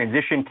to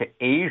transition to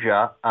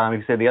Asia.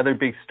 You said the other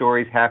big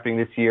stories happening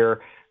this year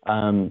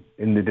in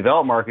the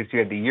developed markets. You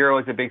had the euro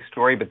as a big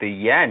story, but the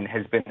yen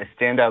has been a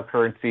standout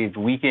currency. It's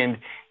weakened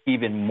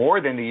even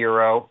more than the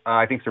euro.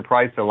 I think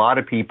surprised a lot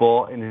of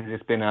people, and it's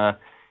just been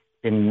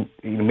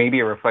maybe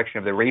a reflection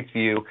of the rates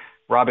view.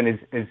 Robin,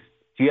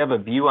 do you have a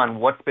view on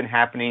what's been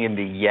happening in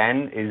the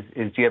yen?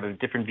 Do you have a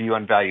different view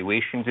on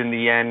valuations in the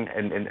yen?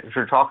 And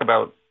sort of talk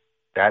about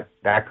that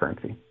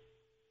currency.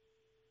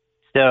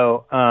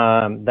 So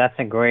that's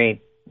a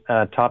great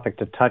topic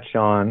to touch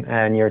on,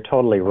 and you're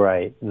totally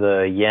right.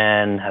 The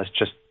yen has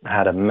just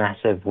had a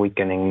massive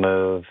weakening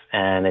move,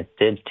 and it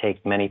did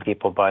take many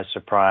people by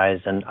surprise.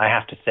 And I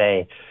have to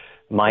say,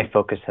 my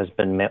focus has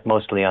been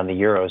mostly on the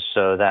euro,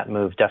 so that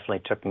move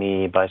definitely took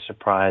me by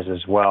surprise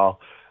as well.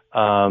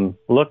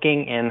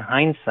 Looking in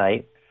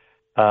hindsight,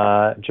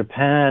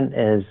 Japan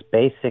is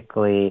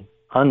basically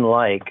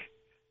unlike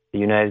the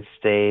United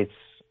States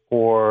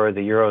or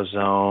the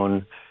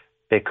Eurozone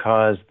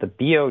because the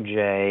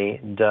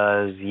BOJ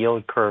does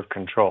yield curve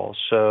control.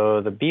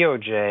 So the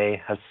BOJ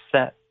has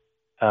set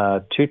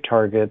two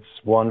targets,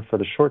 one for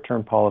the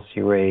short-term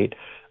policy rate,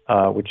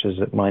 which is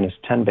at minus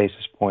 10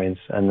 basis points,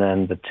 and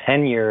then the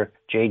 10-year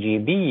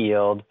JGB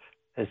yield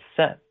is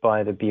set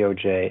by the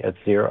BOJ at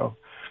 0.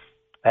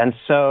 And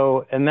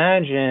so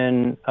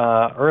imagine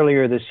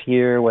earlier this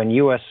year when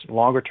U.S.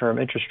 longer-term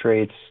interest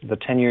rates, the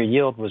 10-year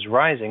yield was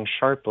rising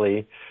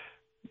sharply.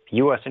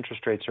 U.S.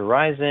 interest rates are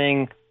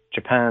rising.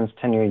 Japan's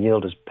 10-year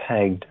yield is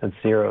pegged at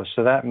 0.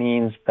 So that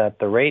means that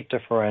the rate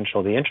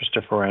differential, the interest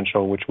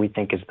differential, which we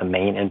think is the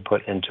main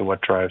input into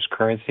what drives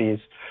currencies,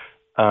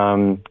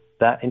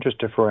 that interest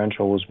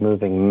differential was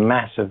moving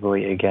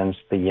massively against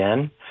the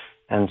yen.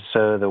 And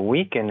so the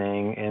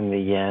weakening in the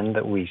yen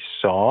that we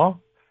saw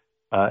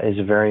is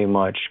very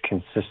much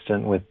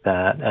consistent with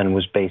that and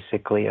was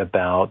basically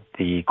about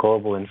the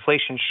global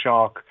inflation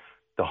shock,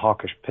 the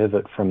hawkish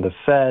pivot from the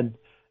Fed,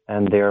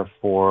 and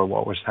therefore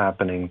what was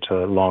happening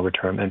to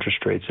longer-term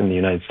interest rates in the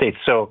United States.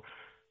 So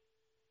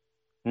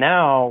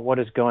now what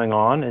is going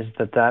on is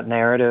that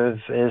narrative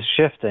is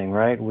shifting,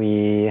 right?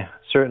 We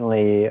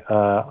certainly,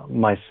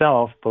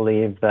 myself,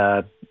 believe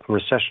that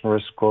recession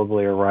risks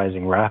globally are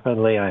rising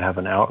rapidly. I have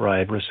an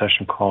outright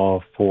recession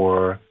call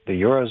for the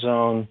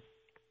Eurozone.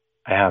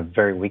 I have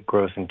very weak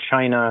growth in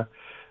China.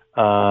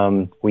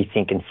 We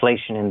think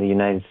inflation in the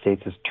United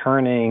States is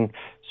turning.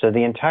 So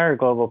the entire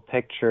global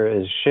picture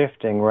is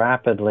shifting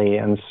rapidly.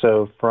 And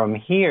so from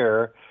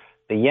here,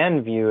 the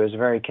yen view is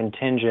very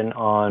contingent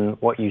on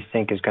what you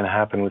think is going to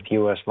happen with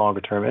U.S.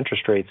 longer-term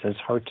interest rates. And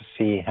it's hard to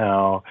see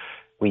how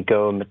we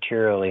go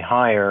materially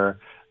higher.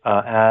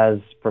 As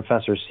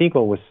Professor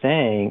Siegel was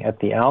saying at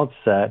the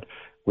outset,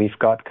 we've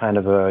got kind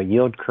of a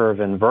yield curve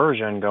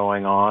inversion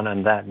going on,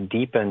 and that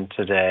deepened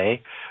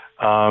today.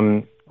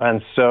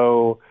 And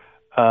so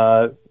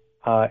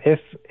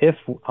if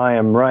I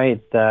am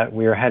right that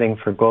we are heading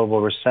for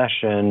global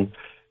recession,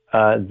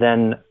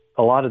 then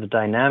a lot of the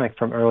dynamic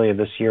from earlier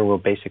this year will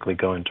basically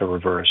go into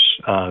reverse.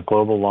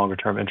 Global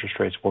longer-term interest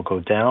rates will go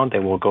down. They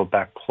will go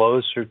back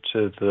closer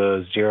to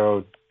the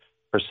 0%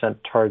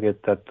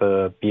 target that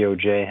the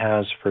BOJ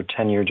has for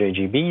 10-year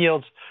JGB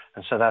yields.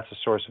 And so that's a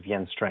source of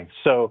yen strength.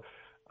 So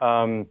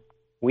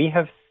we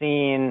have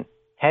seen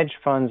hedge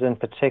funds in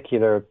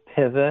particular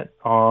pivot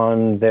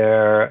on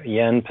their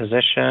yen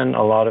position.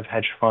 A lot of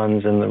hedge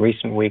funds in the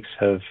recent weeks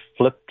have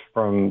flipped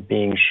from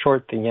being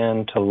short the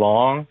yen to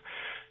long.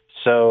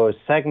 So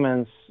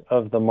segments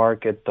of the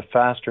market, the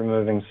faster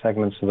moving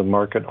segments of the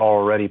market,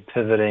 already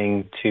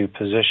pivoting to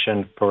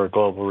position for a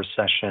global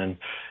recession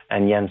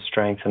and yen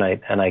strength.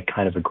 And I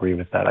kind of agree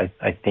with that.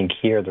 I think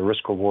here the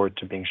risk reward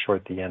to being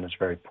short the yen is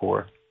very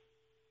poor.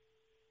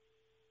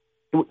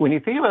 When you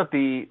think about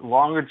the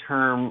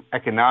longer-term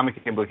economic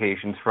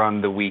implications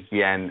from the weak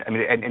yen, I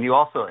mean, and you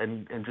also,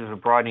 and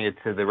just broadening it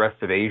to the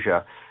rest of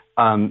Asia,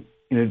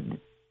 there's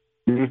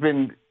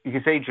been, you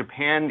can say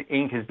Japan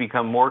Inc. has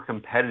become more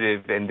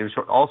competitive, and there's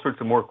all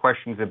sorts of more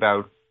questions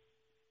about,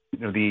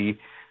 the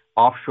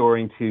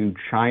offshoring to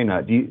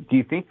China. Do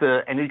you think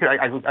and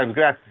I was going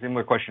to ask a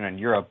similar question on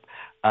Europe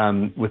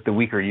with the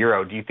weaker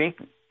euro. Do you think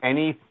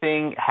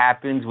anything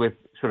happens with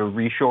sort of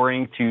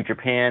reshoring to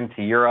Japan,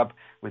 to Europe,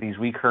 with these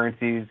weak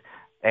currencies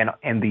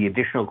and the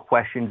additional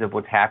questions of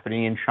what's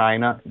happening in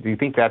China? Do you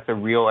think that's a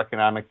real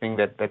economic thing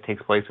that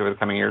takes place over the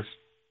coming years?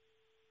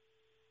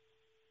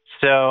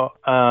 So,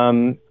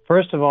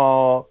 first of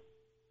all,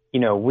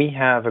 we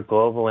have a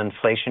global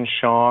inflation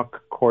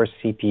shock. Core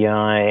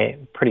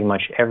CPI, pretty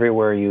much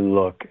everywhere you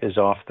look, is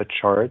off the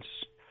charts.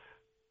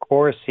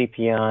 Core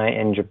CPI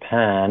in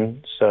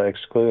Japan, so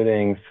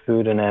excluding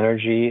food and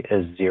energy,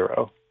 is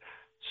 0.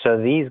 So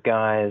these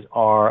guys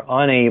are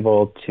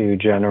unable to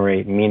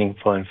generate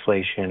meaningful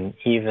inflation,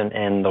 even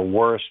in the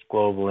worst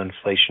global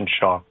inflation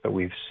shock that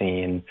we've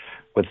seen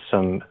with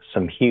some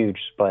huge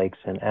spikes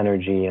in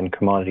energy and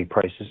commodity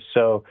prices.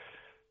 So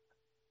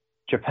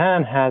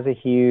Japan has a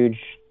huge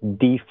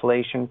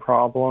deflation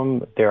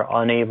problem. They're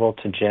unable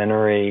to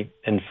generate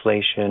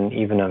inflation,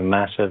 even a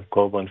massive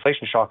global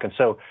inflation shock. And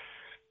so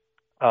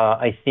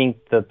I think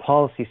the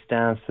policy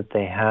stance that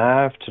they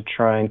have to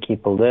try and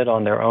keep a lid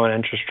on their own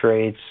interest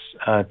rates,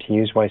 to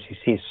use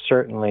YCC, is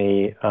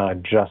certainly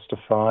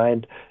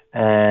justified.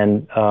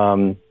 And,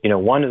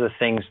 one of the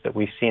things that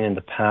we've seen in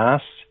the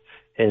past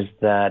is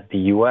that the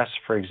U.S.,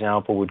 for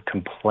example, would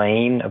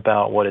complain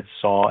about what it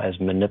saw as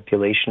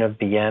manipulation of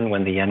the yen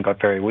when the yen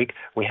got very weak.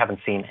 We haven't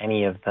seen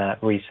any of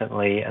that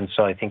recently, and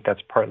so I think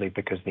that's partly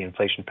because the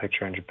inflation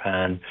picture in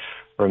Japan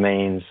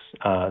remains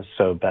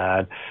so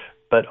bad.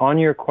 But on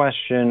your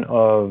question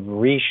of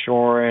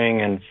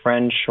reshoring and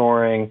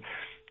friendshoring,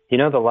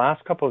 the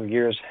last couple of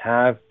years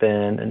have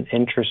been an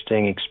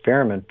interesting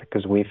experiment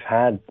because we've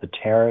had the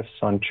tariffs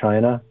on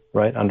China,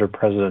 right, under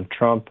President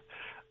Trump.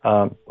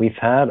 We've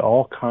had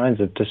all kinds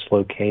of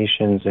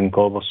dislocations in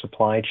global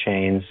supply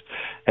chains.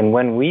 And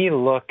when we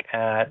look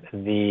at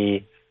the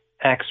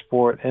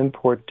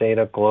export-import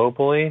data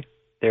globally,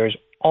 there's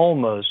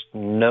almost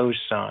no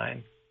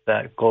sign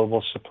that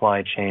global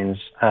supply chains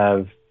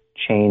have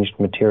changed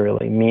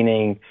materially,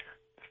 meaning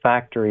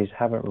factories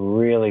haven't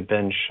really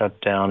been shut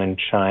down in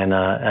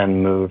China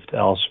and moved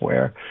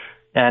elsewhere.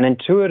 And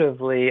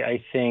intuitively,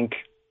 I think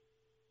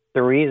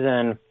the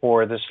reason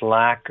for this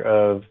lack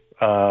of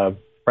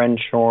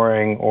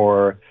friendshoring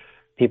or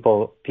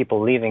people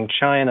leaving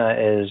China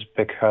is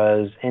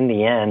because in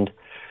the end,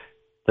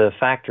 the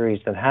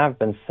factories that have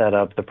been set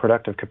up, the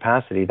productive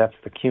capacity, that's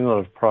the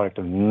cumulative product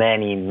of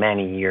many,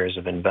 many years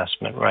of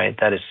investment, right?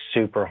 That is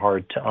super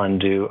hard to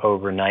undo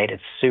overnight.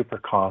 It's super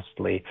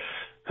costly.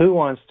 Who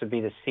wants to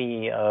be the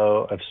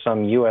CEO of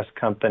some U.S.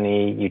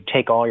 company? You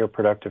take all your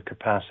productive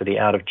capacity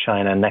out of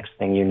China. Next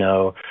thing you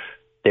know,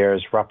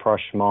 there's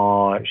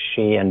rapprochement.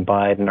 Xi and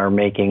Biden are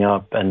making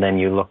up, and then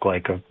you look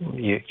like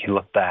you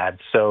look bad.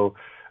 So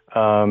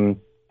I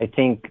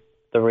think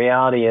the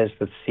reality is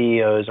that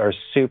CEOs are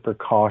super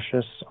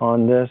cautious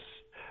on this,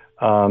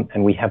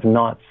 and we have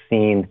not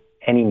seen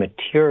any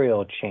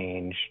material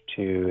change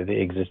to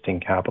the existing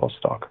capital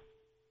stock.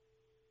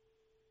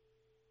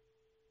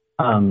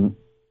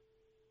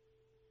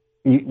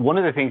 One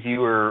of the things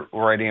you were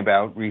writing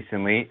about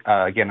recently,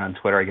 again on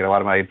Twitter, I get a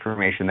lot of my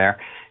information there.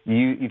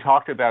 You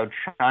talked about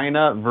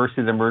China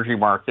versus emerging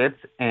markets,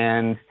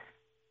 and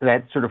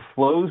that sort of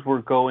flows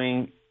were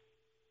going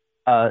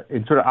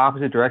in sort of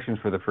opposite directions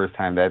for the first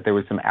time. That there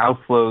was some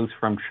outflows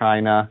from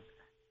China,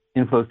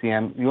 inflows to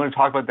EM. You want to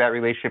talk about that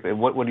relationship, and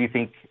what do you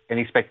think?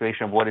 Any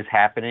speculation of what is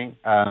happening?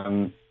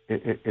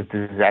 If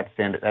does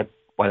that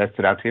why that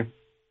stood out to you?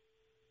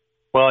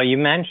 Well, you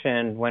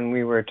mentioned when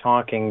we were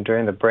talking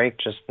during the break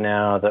just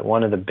now that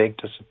one of the big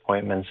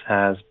disappointments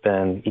has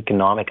been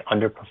economic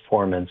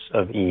underperformance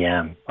of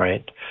EM,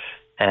 right?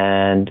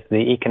 And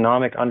the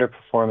economic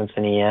underperformance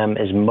in EM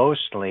is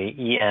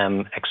mostly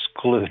EM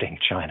excluding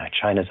China.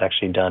 China's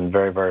actually done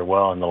very, very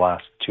well in the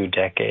last 2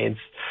 decades.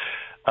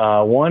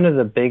 One of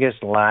the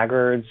biggest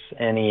laggards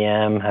in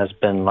EM has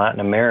been Latin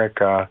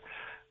America,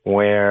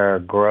 where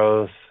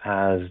growth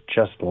has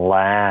just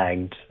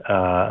lagged,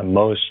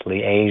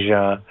 mostly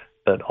Asia,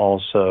 but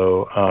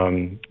also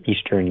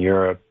Eastern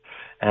Europe.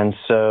 And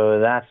so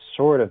that's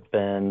sort of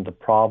been the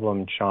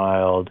problem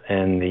child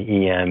in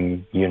the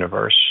EM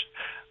universe.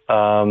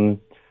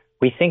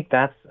 We think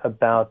that's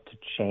about to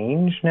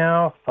change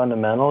now,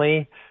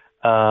 fundamentally.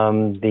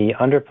 The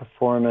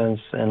underperformance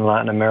in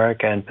Latin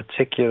America in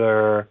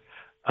particular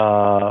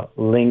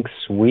links,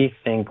 we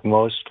think,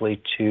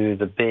 mostly to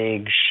the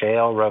big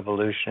shale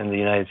revolution in the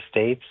United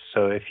States.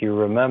 So if you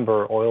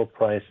remember, oil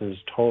prices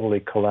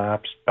totally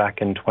collapsed back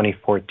in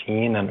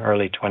 2014 and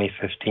early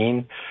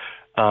 2015.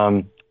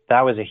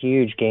 That was a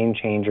huge game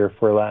changer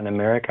for Latin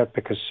America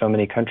because so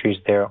many countries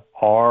there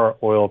are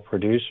oil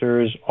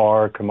producers,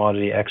 are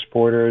commodity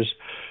exporters.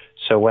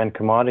 So when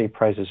commodity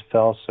prices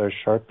fell so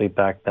sharply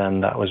back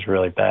then, that was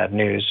really bad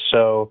news.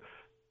 So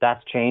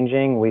that's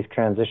changing. We've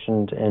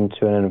transitioned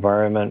into an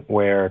environment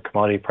where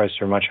commodity prices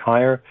are much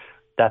higher.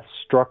 That's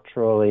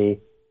structurally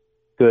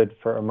good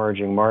for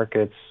emerging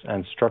markets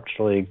and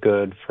structurally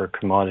good for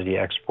commodity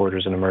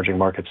exporters in emerging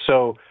markets.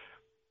 So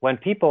when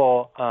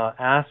people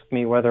ask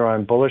me whether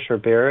I'm bullish or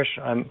bearish,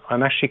 I'm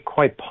actually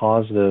quite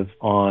positive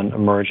on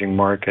emerging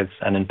markets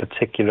and in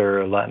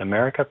particular Latin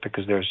America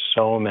because there's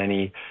so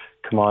many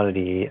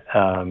commodity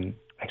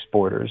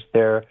exporters.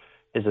 There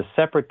is a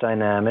separate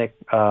dynamic,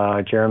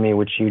 Jeremy,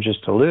 which you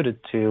just alluded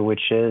to,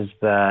 which is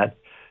that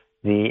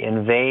the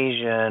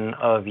invasion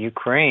of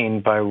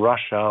Ukraine by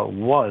Russia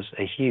was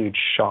a huge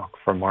shock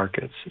for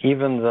markets.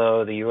 Even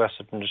though the U.S.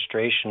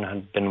 administration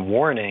had been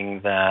warning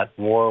that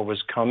war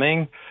was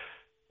coming,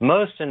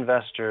 most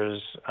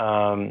investors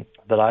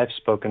that I've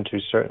spoken to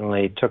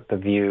certainly took the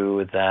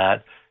view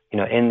that,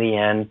 in the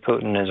end,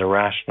 Putin is a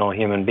rational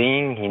human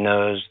being. He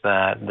knows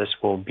that this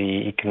will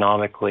be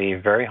economically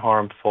very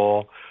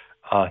harmful.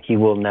 He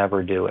will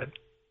never do it.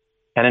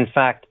 And in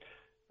fact,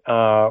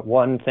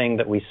 one thing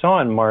that we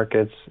saw in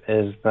markets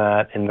is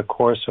that in the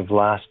course of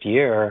last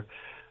year,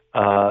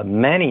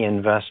 many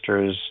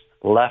investors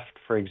left,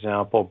 for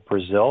example,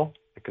 Brazil,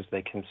 because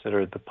they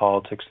considered the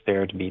politics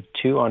there to be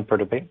too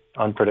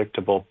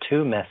unpredictable,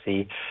 too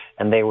messy,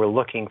 and they were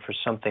looking for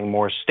something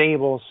more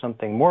stable,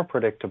 something more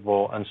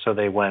predictable, and so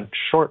they went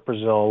short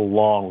Brazil,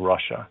 long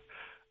Russia.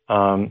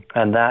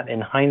 And that,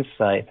 in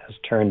hindsight, has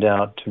turned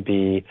out to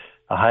be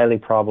a highly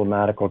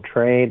problematical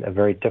trade, a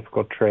very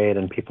difficult trade,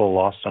 and people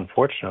lost,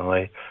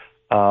 unfortunately,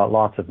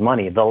 lots of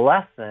money. The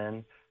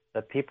lesson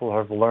that people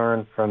have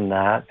learned from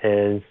that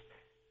is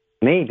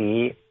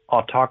maybe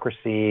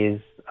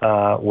autocracies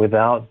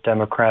without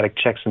democratic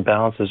checks and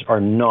balances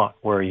are not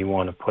where you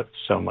want to put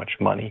so much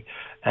money.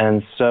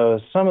 And so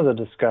some of the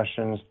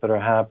discussions that are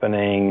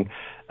happening,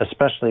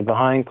 especially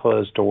behind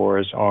closed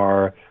doors,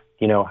 are,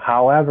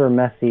 however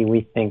messy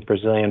we think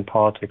Brazilian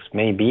politics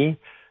may be,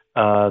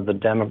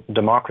 the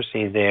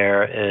democracy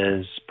there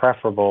is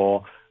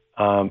preferable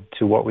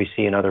to what we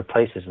see in other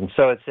places. And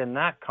so it's in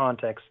that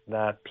context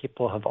that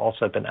people have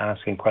also been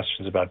asking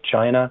questions about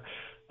China.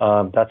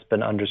 That's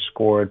been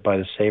underscored by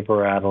the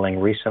saber-rattling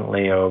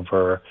recently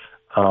over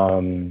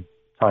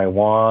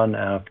Taiwan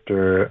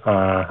after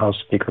House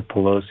Speaker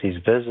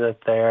Pelosi's visit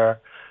there.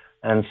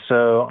 And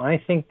so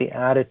I think the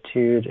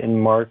attitude in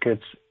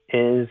markets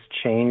is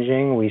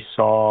changing. We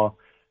saw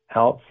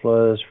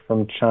outflows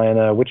from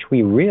China, which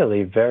we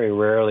really very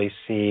rarely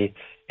see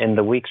in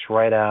the weeks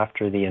right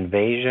after the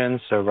invasion,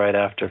 so right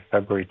after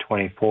February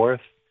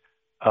 24th.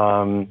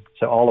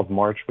 So all of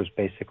March was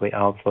basically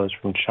outflows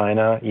from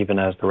China, even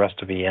as the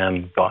rest of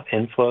EM got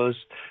inflows.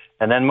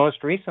 And then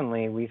most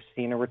recently, we've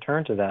seen a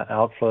return to that,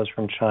 outflows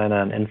from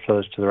China and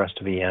inflows to the rest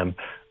of EM.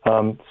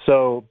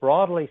 So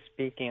broadly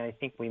speaking, I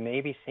think we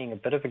may be seeing a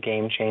bit of a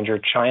game changer.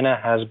 China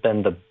has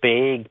been the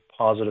big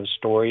positive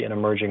story in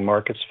emerging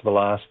markets for the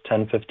last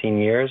 10, 15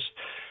 years.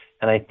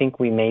 And I think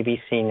we may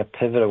be seeing a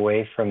pivot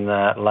away from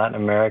that. Latin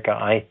America,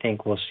 I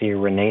think, will see a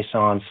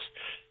renaissance,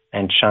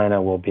 and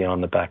China will be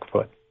on the back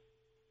foot.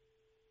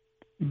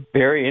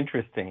 Very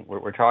interesting.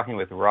 We're talking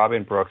with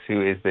Robin Brooks,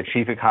 who is the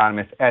chief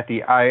economist at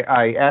the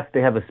IIF. They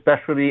have a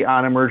specialty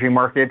on emerging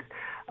markets.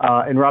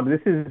 And Rob,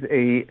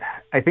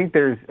 I think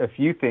there's a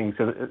few things.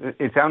 So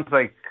it sounds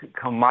like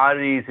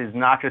commodities is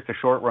not just a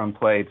short run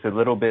play. It's a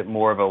little bit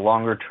more of a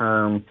longer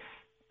term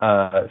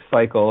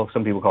cycle.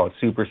 Some people call it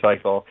super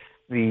cycle.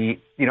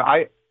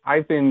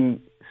 I've been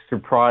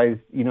surprised,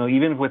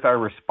 even with our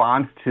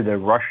response to the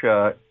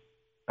Russia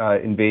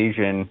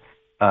invasion,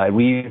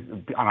 we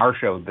on our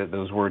show,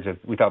 those words,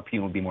 we thought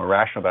people would be more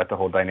rational about the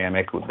whole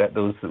dynamic. That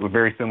those were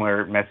very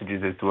similar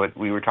messages as to what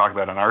we were talking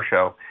about on our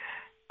show.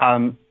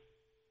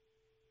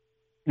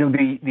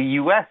 The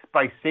U.S.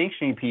 by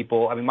sanctioning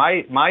people. I mean,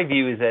 my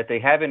view is that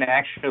they haven't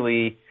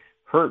actually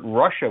hurt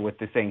Russia with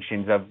the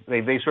sanctions.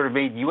 They sort of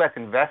made U.S.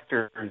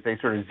 investors. They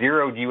sort of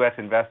zeroed U.S.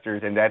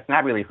 investors, and that's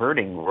not really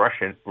hurting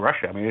Russia.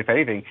 I mean, if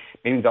anything,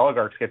 maybe the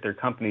oligarchs get their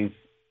companies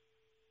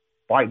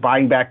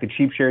buying back the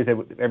cheap shares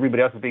that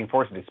everybody else is being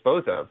forced to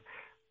dispose of.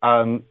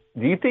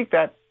 Do you think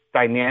that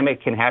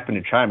dynamic can happen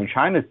to China? I mean,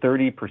 China's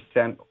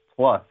 30%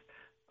 plus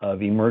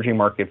of emerging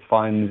market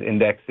funds,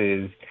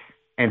 indexes.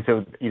 And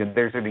so,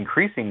 there's an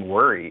increasing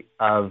worry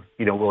of,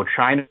 will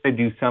China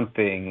do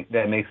something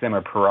that makes them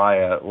a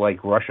pariah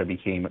like Russia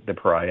became the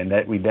pariah, and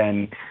that we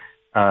then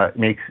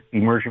makes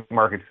emerging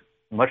markets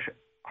much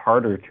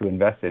harder to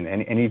invest in?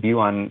 Any view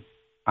on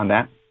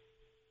that?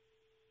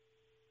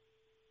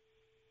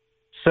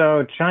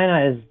 So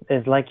China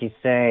is like you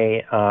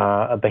say,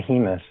 a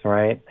behemoth,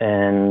 right?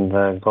 In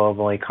the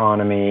global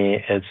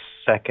economy, it's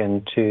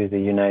second to the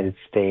United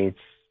States.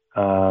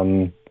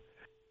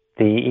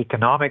 The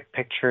economic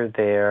picture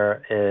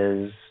there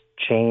is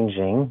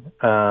changing,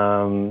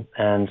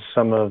 and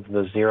some of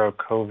the zero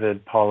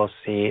COVID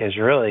policy is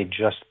really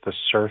just the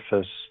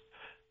surface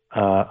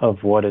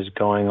of what is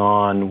going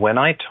on. When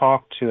I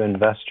talk to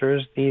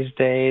investors these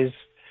days,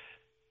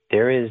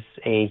 there is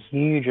a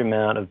huge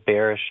amount of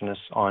bearishness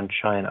on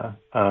China,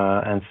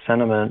 and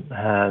sentiment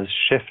has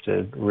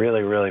shifted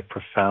really, really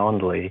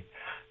profoundly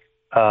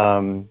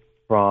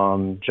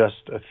from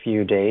just a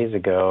few days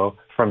ago,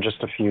 from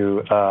just a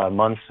few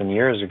months and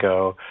years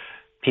ago.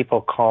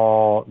 People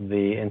call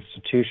the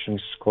institution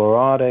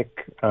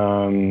sclerotic,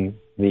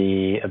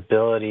 the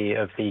ability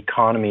of the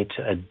economy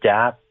to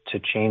adapt to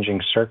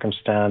changing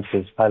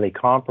circumstances highly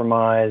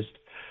compromised.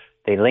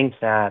 They link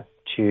that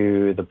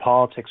to the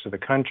politics of the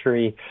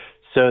country.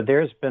 So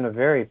there's been a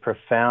very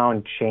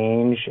profound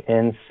change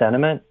in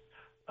sentiment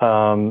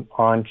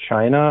on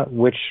China,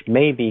 which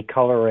may be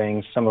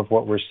coloring some of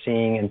what we're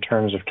seeing in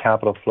terms of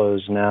capital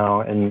flows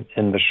now in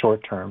the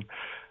short term.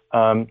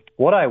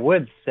 What I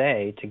would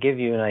say, to give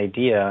you an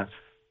idea,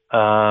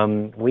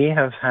 we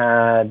have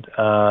had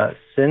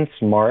since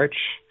March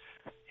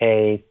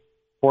a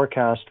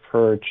forecast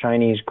for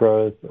Chinese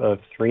growth of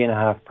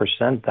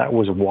 3.5%. That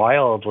was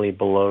wildly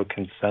below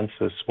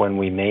consensus when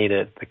we made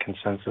it. The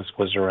consensus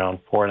was around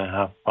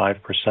 4.5%,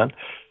 5%.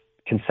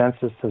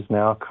 Consensus has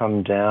now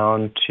come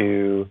down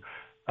to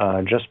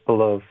just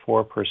below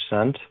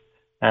 4%.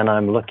 And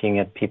I'm looking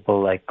at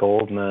people like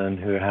Goldman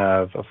who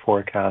have a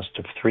forecast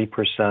of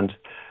 3%.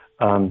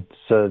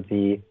 So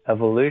the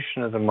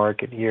evolution of the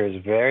market here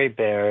is very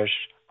bearish.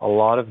 A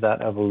lot of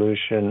that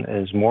evolution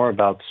is more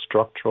about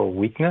structural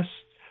weakness.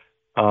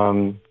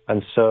 And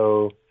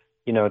so,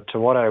 to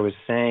what I was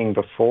saying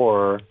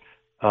before,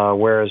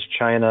 whereas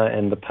China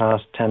in the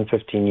past 10,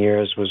 15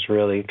 years was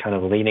really kind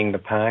of leading the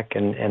pack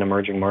in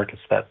emerging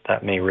markets,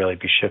 that may really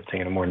be shifting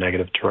in a more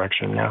negative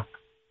direction now.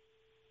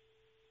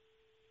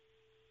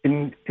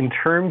 In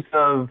terms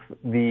of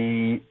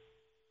the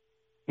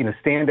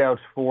standouts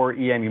for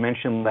EM, you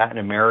mentioned Latin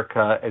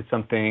America as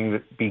something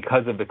that,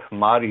 because of the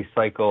commodity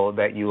cycle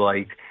that you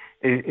like.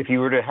 If you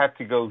were to have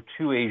to go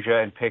to Asia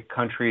and pick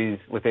countries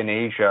within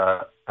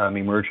Asia,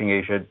 emerging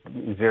Asia,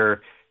 is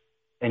there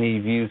any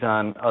views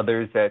on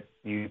others that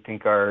you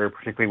think are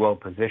particularly well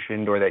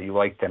positioned or that you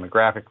like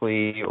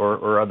demographically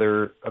or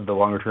other of the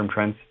longer term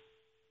trends?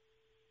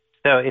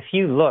 So if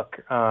you look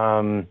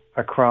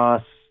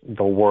across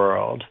the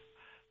world,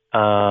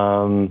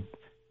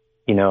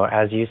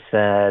 as you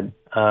said,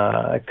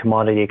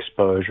 commodity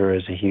exposure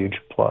is a huge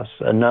plus.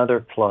 Another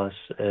plus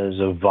is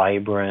a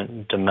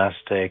vibrant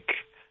domestic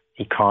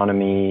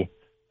economy,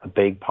 a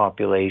big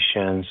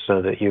population,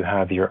 so that you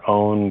have your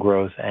own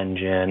growth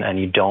engine and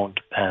you don't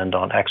depend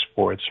on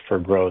exports for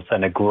growth.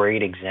 And a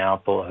great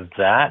example of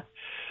that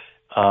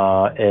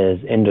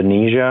is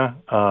Indonesia,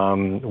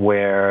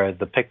 where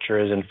the picture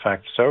is in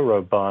fact so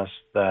robust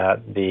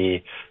that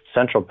the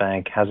central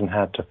bank hasn't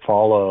had to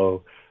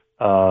follow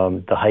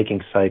the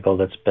hiking cycle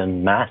that's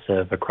been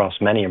massive across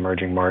many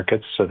emerging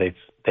markets, so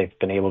they've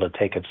been able to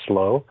take it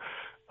slow.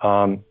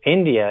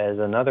 India is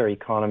another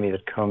economy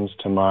that comes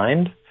to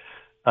mind,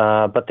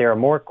 but there are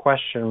more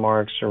question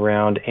marks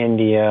around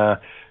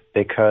India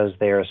because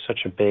they are such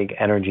a big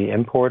energy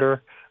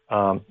importer,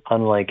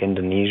 unlike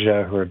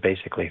Indonesia, who are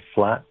basically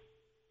flat.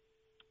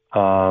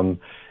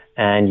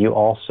 And you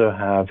also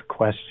have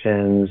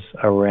questions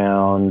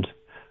around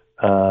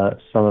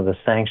some of the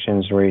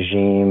sanctions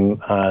regime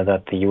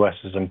that the U.S.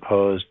 has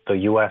imposed, the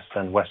U.S.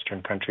 and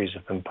Western countries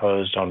have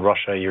imposed on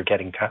Russia. You're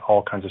getting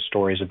all kinds of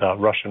stories about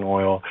Russian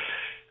oil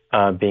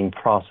being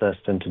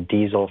processed into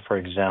diesel, for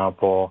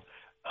example,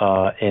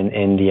 in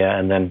India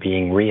and then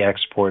being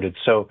re-exported.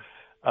 So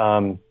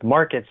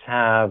markets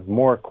have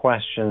more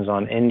questions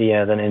on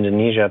India than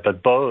Indonesia,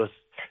 but both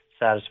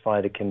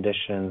satisfy the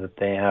condition that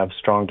they have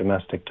strong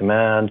domestic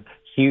demand,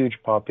 huge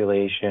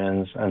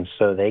populations, and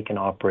so they can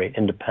operate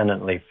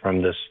independently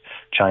from this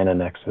China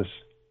nexus.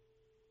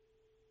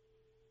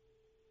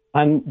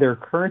 On their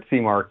currency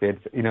markets,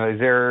 is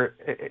there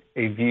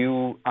a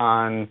view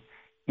on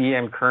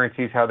EM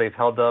currencies, how they've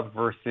held up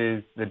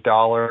versus the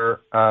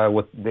dollar?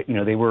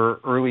 They were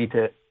early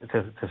to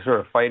sort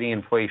of fighting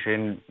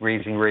inflation,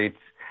 raising rates.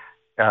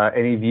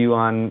 Any view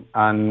on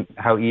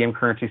how EM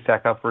currencies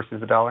stack up versus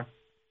the dollar?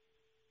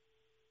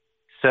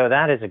 So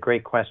that is a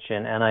great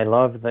question, and I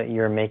love that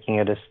you're making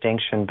a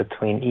distinction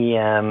between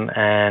EM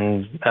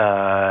and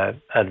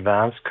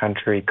advanced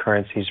country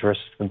currencies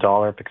versus the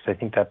dollar, because I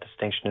think that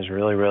distinction is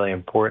really, really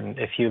important.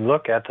 If you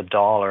look at the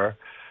dollar,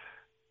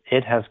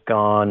 it has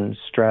gone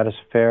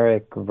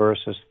stratospheric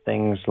versus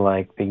things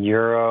like the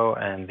euro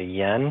and the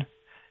yen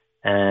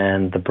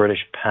and the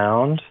British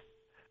pound,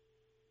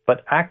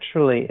 but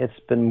actually it's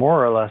been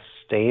more or less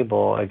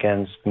stable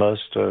against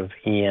most of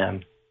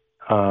EM.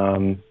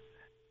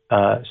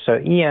 So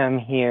EM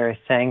here,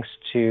 thanks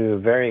to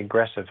very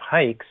aggressive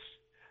hikes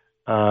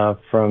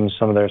from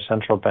some of their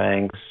central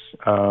banks,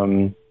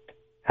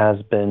 has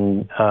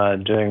been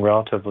doing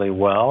relatively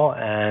well.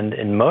 And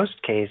in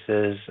most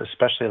cases,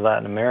 especially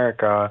Latin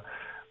America,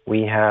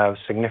 we have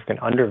significant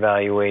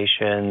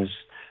undervaluations.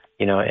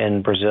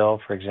 In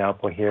Brazil, for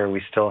example, here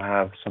we still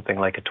have something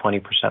like a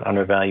 20%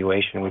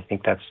 undervaluation. We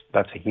think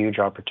that's a huge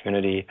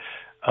opportunity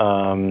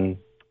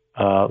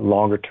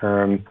longer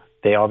term.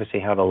 They obviously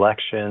have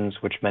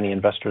elections, which many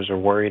investors are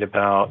worried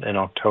about in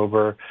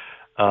October.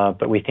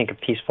 But we think a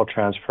peaceful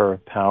transfer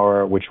of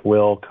power, which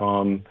will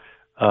come,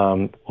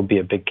 will be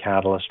a big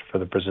catalyst for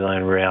the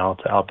Brazilian real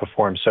to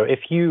outperform. So if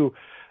you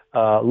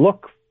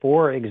look,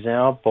 for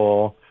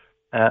example,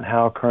 at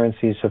how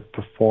currencies have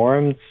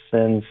performed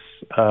since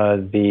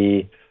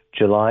the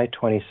July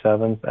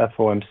 27th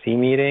FOMC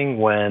meeting,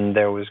 when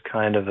there was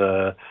kind of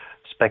a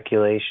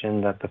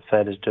speculation that the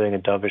Fed is doing a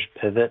dovish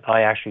pivot,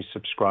 I actually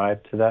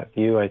subscribe to that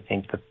view. I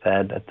think the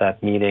Fed at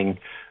that meeting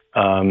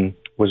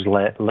was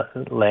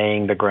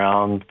laying the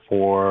ground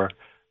for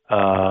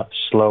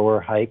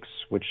slower hikes,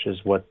 which is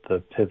what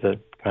the pivot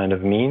kind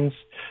of means.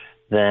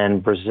 Then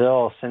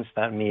Brazil, since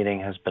that meeting,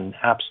 has been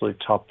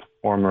absolute top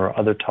performer.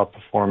 Other top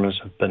performers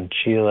have been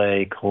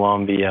Chile,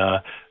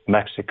 Colombia,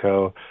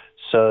 Mexico.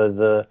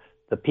 So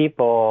the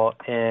people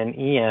in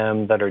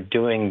EM that are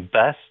doing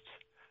best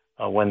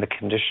when the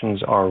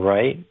conditions are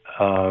right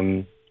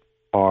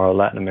are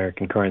Latin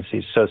American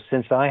currencies. So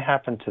since I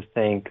happen to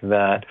think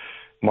that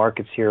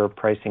markets here are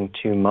pricing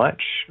too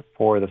much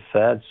for the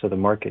Fed, so the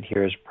market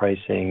here is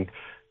pricing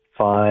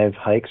 5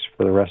 hikes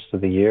for the rest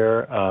of the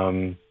year,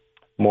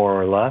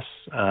 more or less,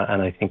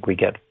 and I think we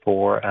get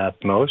 4 at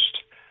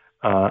most.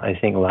 I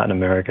think Latin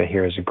America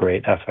here is a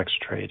great FX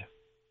trade.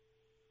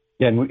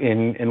 Yeah,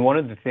 and one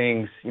of the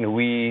things,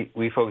 we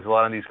focus a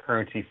lot on these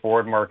currency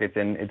forward markets,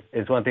 and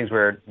it's one of the things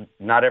where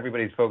not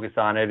everybody's focused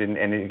on it, and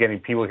again,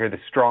 people hear the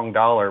strong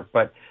dollar,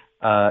 but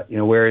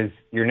whereas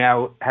you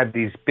now have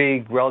these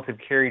big relative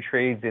carry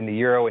trades in the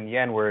euro and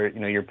yen, where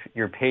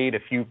you're paid a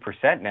few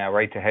percent now,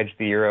 right, to hedge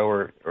the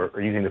euro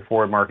or using the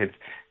forward markets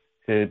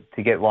to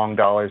get long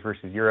dollars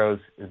versus euros.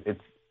 It's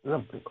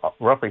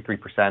roughly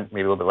 3%, maybe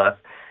a little bit less.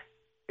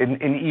 In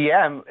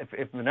EM,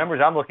 if the numbers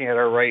I'm looking at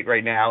are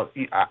right now,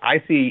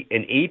 I see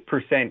an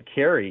 8%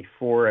 carry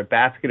for a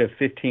basket of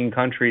 15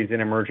 countries in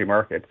emerging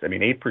markets. I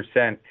mean,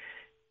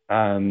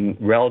 8%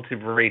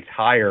 relative rates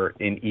higher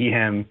in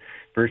EM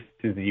versus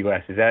the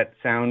U.S. Does that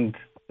sound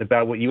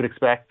about what you would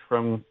expect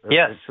from?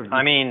 Yes,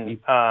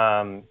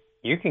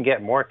 you can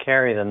get more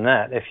carry than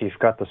that if you've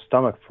got the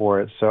stomach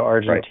for it. So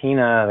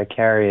Argentina, The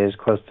carry is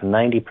close to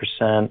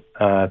 90%.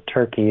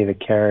 Turkey, the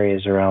carry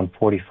is around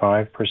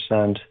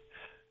 45%.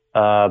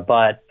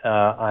 But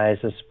I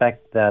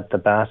suspect that the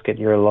basket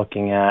you're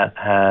looking at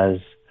has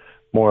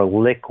more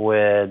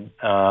liquid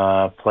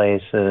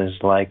places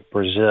like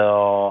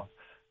Brazil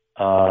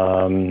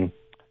and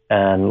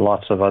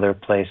lots of other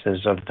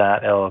places of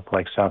that ilk,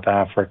 like South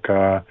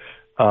Africa.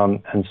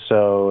 And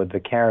so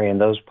the carry in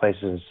those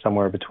places is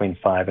somewhere between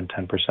 5 and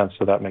 10%.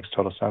 So that makes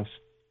total sense.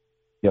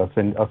 Yeah,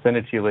 I'll send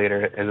it to you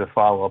later as a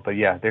follow-up. But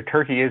yeah,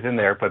 Turkey is in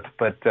there, but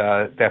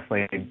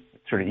definitely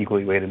sort of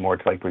equally weighted more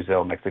to like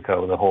Brazil,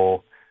 Mexico, the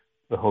whole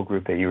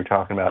group that you were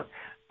talking about.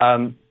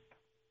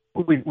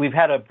 We've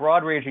had a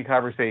broad-ranging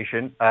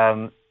conversation.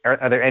 Are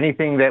there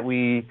anything that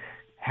we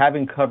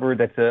haven't covered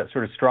that's a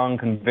sort of strong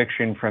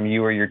conviction from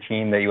you or your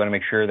team that you want to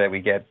make sure that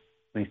we get at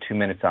least 2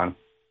 minutes on?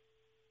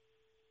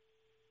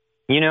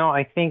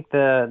 I think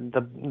the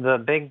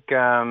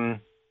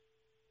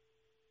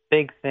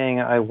big thing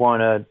I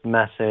want to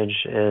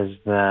message is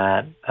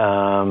that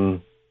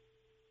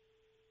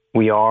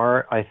we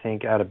are, I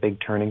think, at a big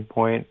turning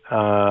point.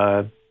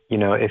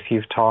 If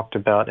you've talked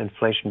about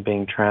inflation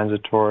being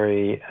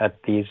transitory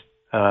at these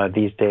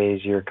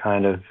days, you're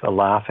kind of a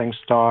laughing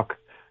stock.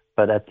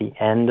 But at the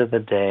end of the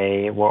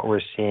day, what we're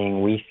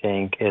seeing, we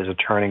think, is a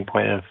turning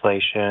point in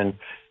inflation.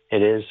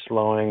 It is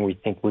slowing. We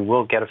think we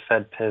will get a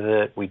Fed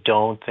pivot. We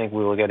don't think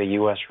we will get a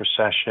U.S.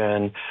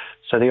 recession.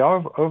 So the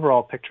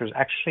overall picture is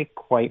actually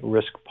quite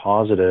risk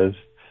positive.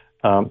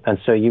 And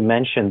so you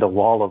mentioned the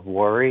wall of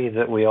worry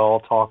that we all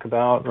talk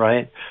about,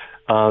 right?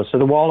 So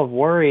the wall of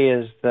worry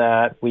is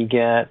that we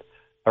get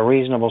a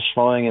reasonable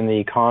slowing in the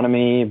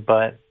economy,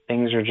 but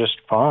things are just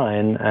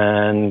fine,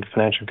 and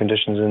financial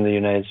conditions in the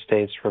United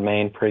States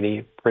remain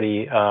pretty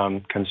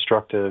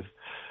constructive.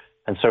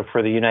 And so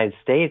for the United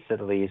States,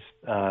 at least,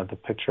 the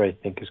picture, I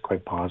think, is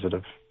quite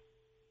positive.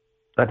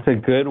 That's a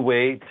good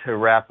way to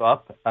wrap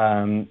up.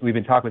 We've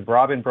been talking with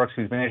Robin Brooks,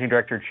 who's Managing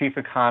Director, Chief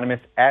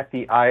Economist at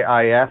the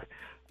IIF.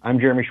 I'm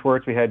Jeremy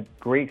Schwartz. We had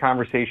great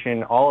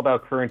conversation all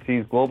about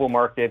currencies, global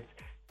markets.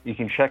 You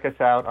can check us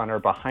out on our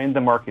Behind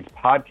the Markets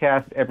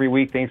podcast every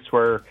week. Thanks to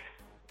our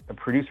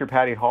producer,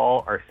 Patty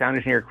Hall, our sound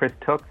engineer, Chris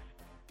Tooks.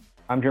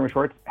 I'm Jeremy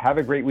Schwartz. Have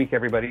a great week,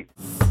 everybody.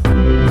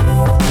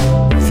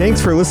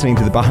 Thanks for listening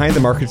to the Behind the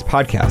Markets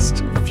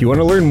podcast. If you want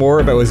to learn more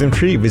about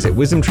WisdomTree, visit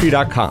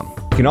wisdomtree.com.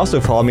 You can also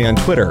follow me on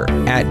Twitter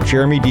at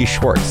Jeremy D.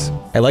 Schwartz.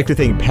 I'd like to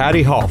thank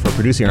Patty Hall for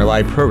producing our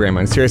live program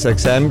on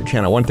SiriusXM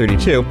channel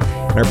 132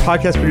 and our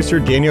podcast producer,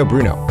 Daniel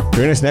Bruno.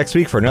 Join us next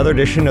week for another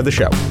edition of the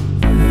show.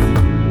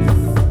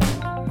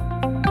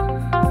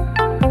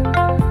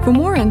 For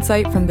more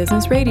insight from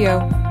Business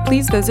Radio,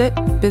 please visit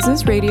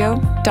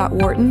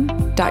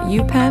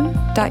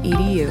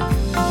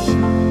businessradio.wharton.upenn.edu.